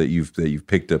you call that you've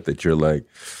picked up that you're like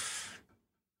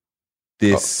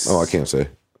this. I can't say.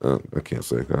 I can't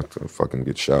say. I fucking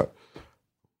get shot.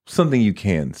 Something you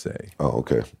can say. Oh,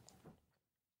 okay.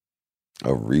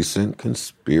 A recent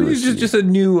conspiracy. It's just a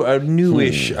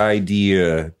newish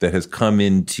idea that has come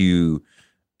into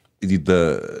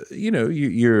the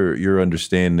your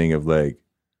understanding of like,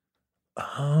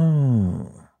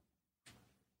 oh.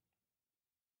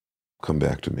 Come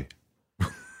back to me.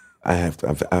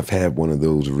 I've had one of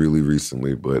those really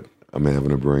recently, but I'm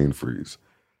having a brain freeze.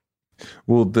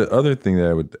 Well, the other thing that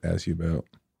I would ask you about,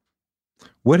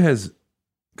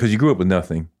 because you grew up with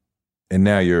nothing, and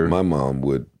now you're. My mom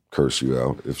would curse you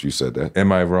out if you said that.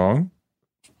 Am I wrong?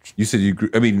 You said you grew.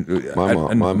 I mean,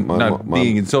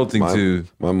 being insulting to.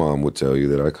 My mom would tell you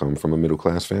that I come from a middle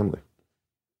class family.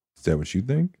 Is that what you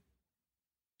think?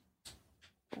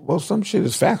 Well, some shit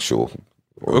is factual.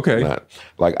 Okay. Not.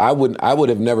 Like I would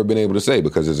have never been able to say,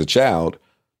 because as a child,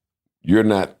 you're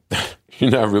not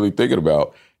really thinking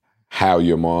about how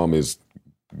your mom is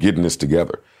getting this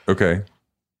together. Okay.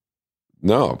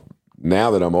 No.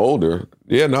 Now that I'm older,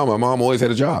 my mom always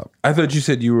had a job. I thought you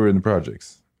said you were in the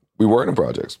projects. We were in the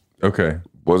projects. Okay.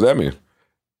 What does that mean?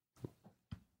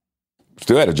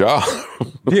 Still had a job.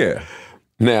 Yeah.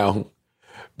 Now,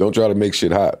 don't try to make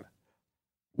shit hot.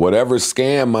 Whatever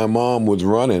scam my mom was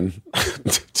running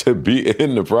to be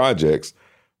in the projects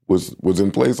was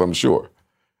in place, I'm sure.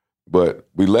 But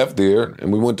we left there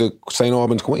and we went to St.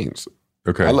 Albans, Queens.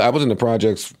 Okay. I was in the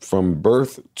projects from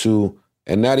birth to,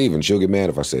 and not even, she'll get mad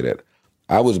if I say that.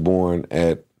 I was born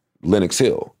at Lenox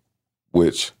Hill,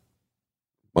 which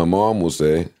my mom will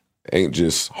say ain't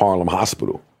just Harlem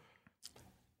Hospital.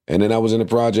 And then I was in the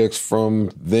projects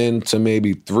from then to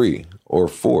maybe 3 or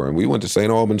 4. And we went to St.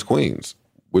 Albans, Queens,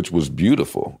 which was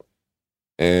beautiful.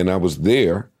 And I was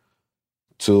there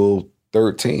till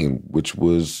 13, which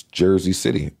was Jersey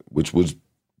City, which was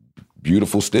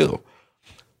beautiful still.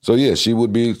 So yeah, she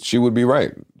would be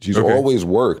right. She's always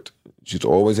worked. She's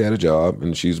always had a job,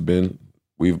 and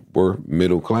we were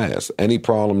middle class. Any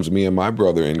problems me and my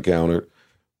brother encountered,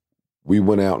 we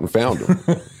went out and found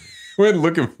them. Went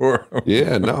looking for them.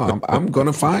 Yeah, no, I'm going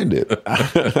to find it.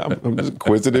 I'm an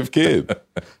inquisitive kid.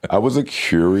 I was a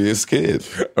curious kid.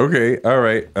 Okay, all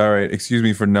right. Excuse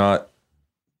me for not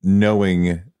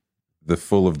knowing the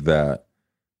full of that.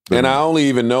 And I only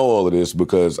even know all of this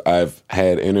because I've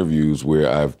had interviews where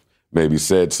I've maybe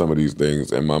said some of these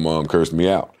things and my mom cursed me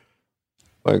out.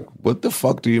 Like, what the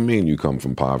fuck do you mean you come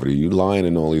from poverty? You lying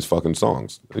in all these fucking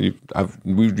songs.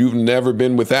 You've never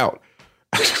been without.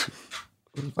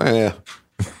 Yeah,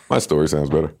 my story sounds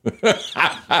better.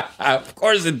 Of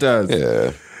course it does.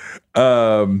 Yeah.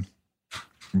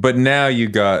 But now you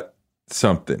got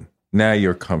something. Now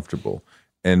you're comfortable.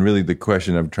 And really the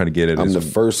question I'm trying to get at I'm is... the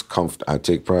first I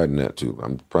take pride in that too.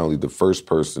 I'm probably the first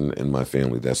person in my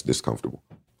family that's this comfortable.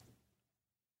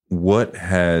 What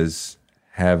has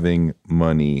having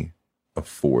money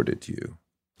afforded you?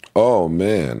 Oh,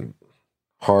 man.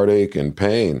 Heartache and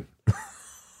pain.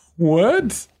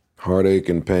 What? Heartache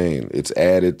and pain. It's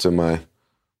added to my,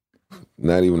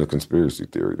 not even a conspiracy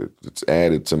theory, it's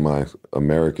added to my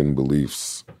American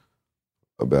beliefs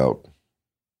about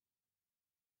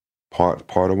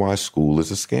part of why school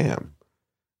is a scam.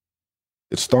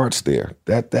 It starts there.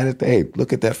 Hey,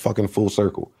 look at that fucking full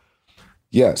circle.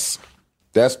 Yes,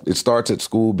 it starts at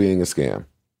school being a scam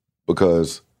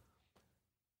because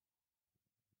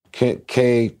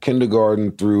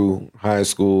kindergarten through high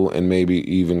school and maybe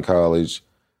even college,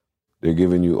 they're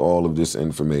giving you all of this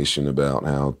information about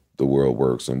how the world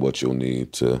works and what you'll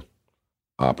need to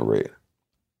operate.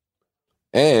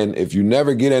 And if you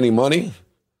never get any money,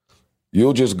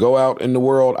 you'll just go out in the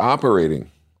world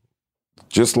operating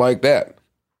just like that.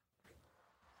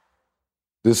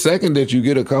 The second that you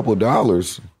get a couple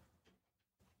dollars,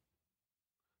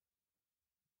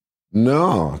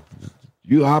 no,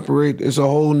 you operate, it's a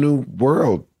whole new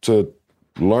world to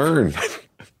learn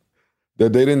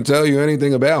that they didn't tell you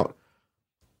anything about.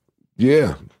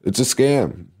 Yeah, it's a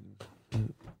scam.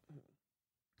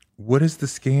 What is the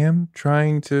scam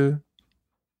trying to...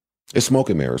 It's smoke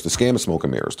and mirrors. The scam is smoke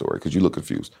and mirrors story because you look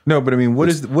confused. No, but I mean, what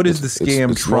is the scam it's smoke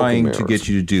and trying mirrors. to get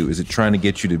you to do? Is it trying to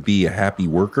get you to be a happy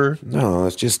worker? No,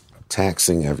 it's just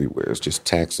taxing everywhere. It's just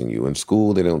taxing you. In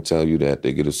school, they don't tell you that.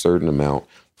 They get a certain amount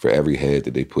for every head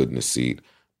that they put in the seat.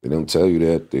 They don't tell you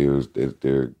that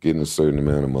they're getting a certain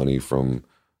amount of money from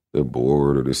the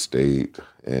board or the state,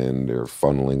 and they're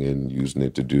funneling and using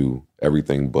it to do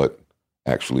everything but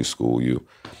actually school you.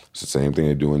 It's the same thing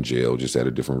they do in jail, just at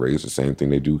a different rate. It's the same thing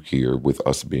they do here with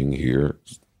us being here.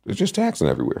 It's just taxing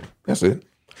everywhere. That's it.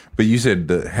 But you said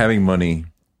that having money,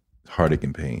 heartache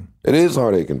and pain. It is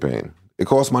heartache and pain. It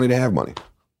costs money to have money.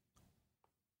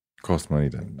 It costs money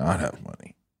to not have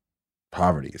money.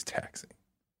 Poverty is taxing.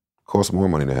 It costs more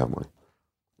money to have money.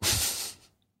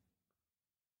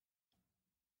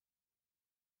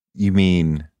 You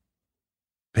mean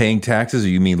paying taxes, or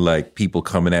you mean like people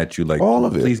coming at you like, all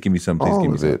of it. Please give me some, please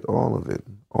give me some. All of it.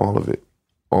 All of it.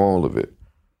 All of it.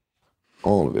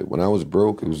 All of it. When I was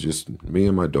broke, it was just me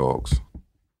and my dogs.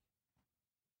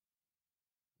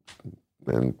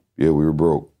 And yeah, we were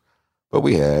broke. But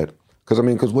we had,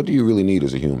 because what do you really need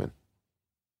as a human?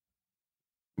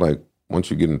 Like, once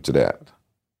you get into that,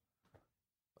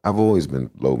 I've always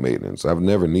been low maintenance. I've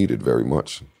never needed very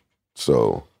much.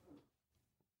 So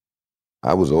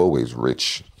I was always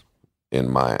rich in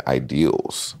my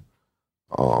ideals.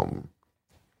 So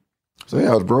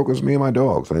yeah, I was broke. It was me and my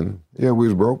dogs. And yeah, we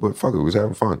was broke, but fuck it, we was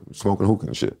having fun. Smoking hookah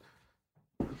and shit.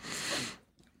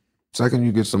 Second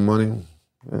you get some money,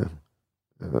 yeah,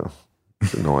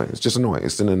 it's annoying. It's just annoying.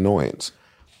 It's an annoyance.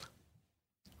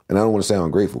 And I don't want to sound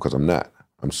ungrateful because I'm not.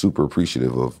 I'm super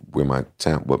appreciative of what my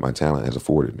talent has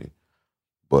afforded me.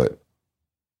 But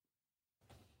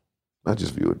I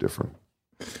just view it different.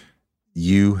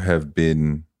 You have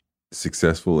been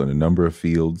successful in a number of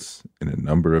fields, in a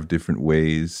number of different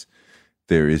ways.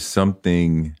 There is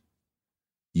something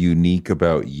unique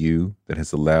about you that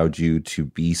has allowed you to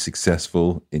be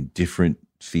successful in different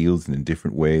fields and in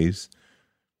different ways.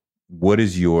 What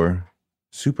is your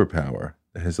superpower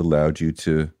that has allowed you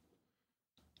to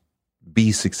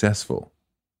be successful?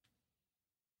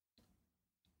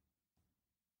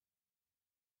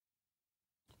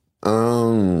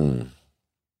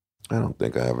 I don't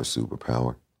think I have a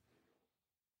superpower.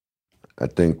 I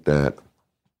think that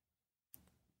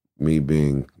me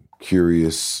being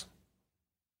curious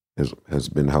has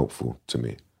been helpful to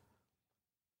me.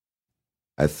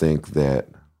 I think that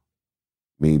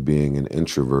me being an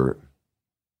introvert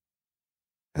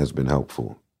has been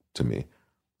helpful to me.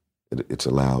 It's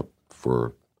allowed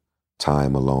for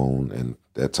time alone, and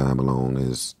that time alone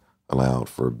is allowed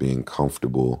for being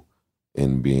comfortable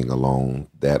in being alone.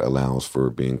 That allows for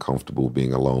being comfortable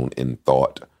being alone in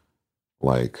thought.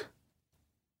 Like,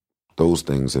 those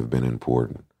things have been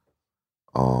important.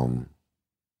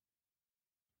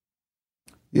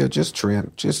 Just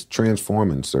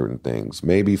transforming certain things.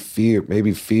 Maybe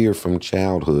fear from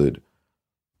childhood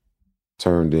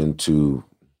turned into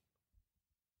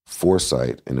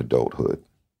foresight in adulthood.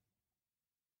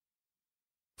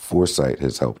 Foresight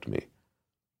has helped me.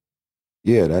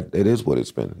 Yeah, that is what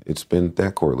it's been. It's been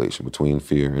that correlation between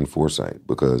fear and foresight,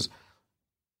 because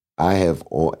I have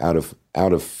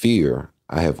out of fear,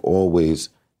 I have always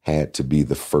had to be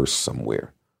the first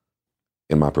somewhere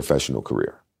in my professional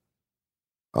career.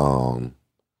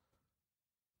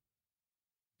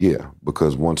 Yeah,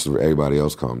 because once everybody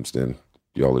else comes, then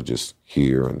y'all are just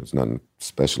here and there's nothing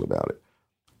special about it.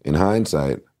 In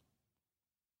hindsight,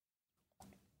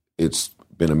 it's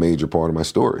been a major part of my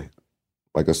story.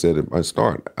 Like I said at my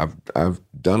start, I've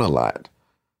done a lot.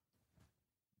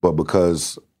 But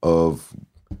because of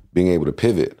being able to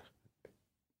pivot,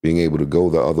 being able to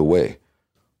go the other way,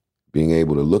 being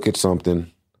able to look at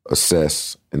something,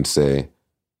 assess, and say,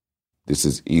 this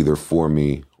is either for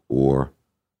me or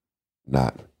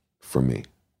not for me.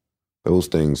 Those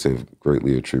things have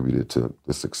greatly attributed to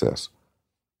the success.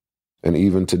 And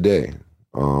even today,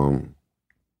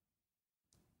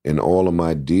 in all of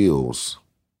my deals,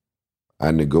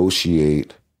 I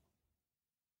negotiate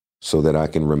so that I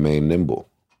can remain nimble.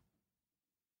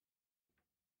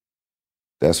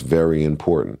 That's very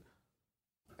important.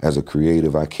 As a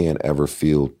creative, I can't ever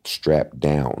feel strapped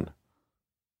down,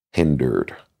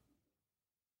 hindered.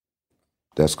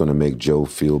 That's going to make Joe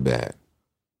feel bad.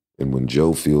 And when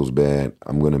Joe feels bad,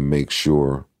 I'm going to make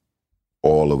sure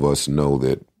all of us know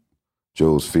that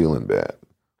Joe's feeling bad.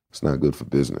 It's not good for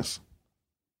business.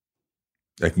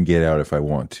 I can get out if I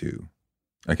want to.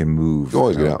 I can move. You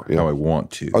always get out, yeah. How I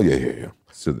want to. Oh, yeah.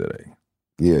 So that I...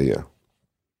 Yeah.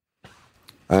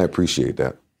 I appreciate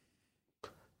that.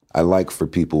 I like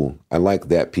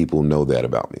that people know that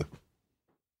about me.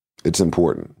 It's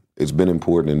important. It's been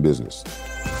important in business.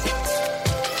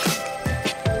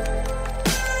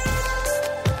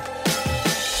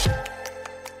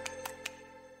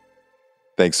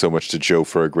 Thanks so much to Joe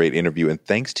for a great interview, and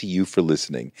thanks to you for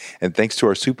listening. And thanks to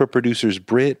our super producers,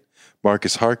 Britt,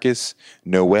 Marcus Harkis,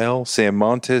 Noel, Sam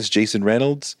Montes, Jason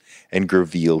Reynolds, and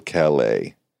Gurville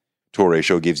Calais. Torre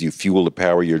Show gives you fuel to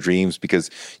power your dreams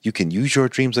because you can use your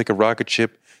dreams like a rocket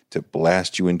ship to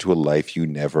blast you into a life you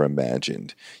never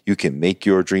imagined. You can make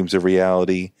your dreams a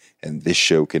reality, and this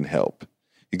show can help.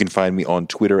 You can find me on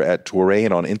Twitter at Torre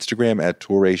and on Instagram at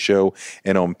Torre Show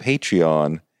and on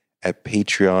Patreon at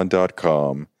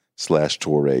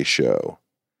patreon.com/Torre Show.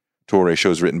 Torre Show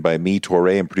is written by me, Torre,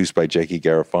 and produced by Jackie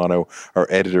Garofano. Our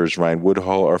editor is Ryan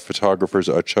Woodhall. Our photographers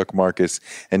are Chuck Marcus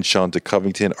and Shanta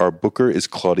Covington. Our booker is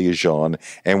Claudia Jean,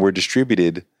 and we're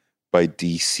distributed by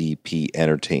DCP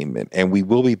Entertainment. And we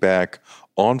will be back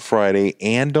on Friday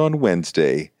and on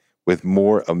Wednesday with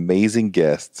more amazing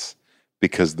guests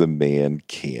because the man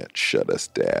can't shut us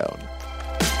down.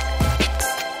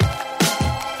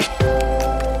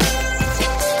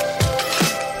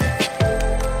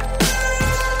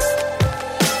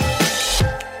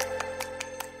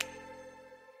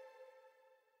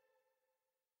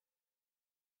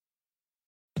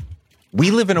 We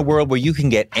live in a world where you can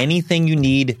get anything you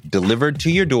need delivered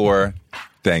to your door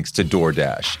thanks to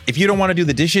DoorDash. If you don't want to do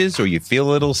the dishes or you feel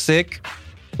a little sick,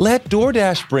 let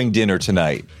DoorDash bring dinner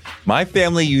tonight. My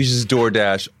family uses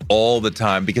DoorDash all the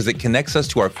time because it connects us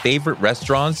to our favorite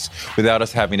restaurants without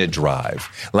us having to drive.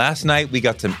 Last night, we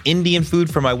got some Indian food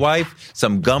for my wife,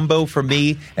 some gumbo for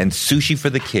me, and sushi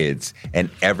for the kids. And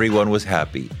everyone was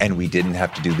happy, and we didn't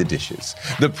have to do the dishes.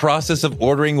 The process of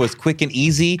ordering was quick and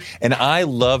easy, and I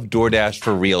love DoorDash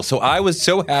for real. So I was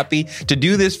so happy to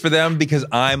do this for them because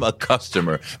I'm a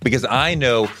customer, because I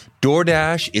know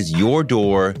DoorDash is your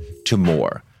door to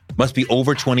more. Must be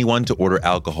over 21 to order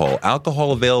alcohol.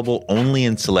 Alcohol available only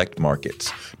in select markets.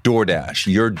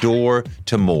 DoorDash, your door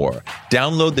to more.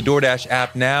 Download the DoorDash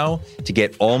app now to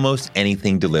get almost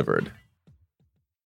anything delivered.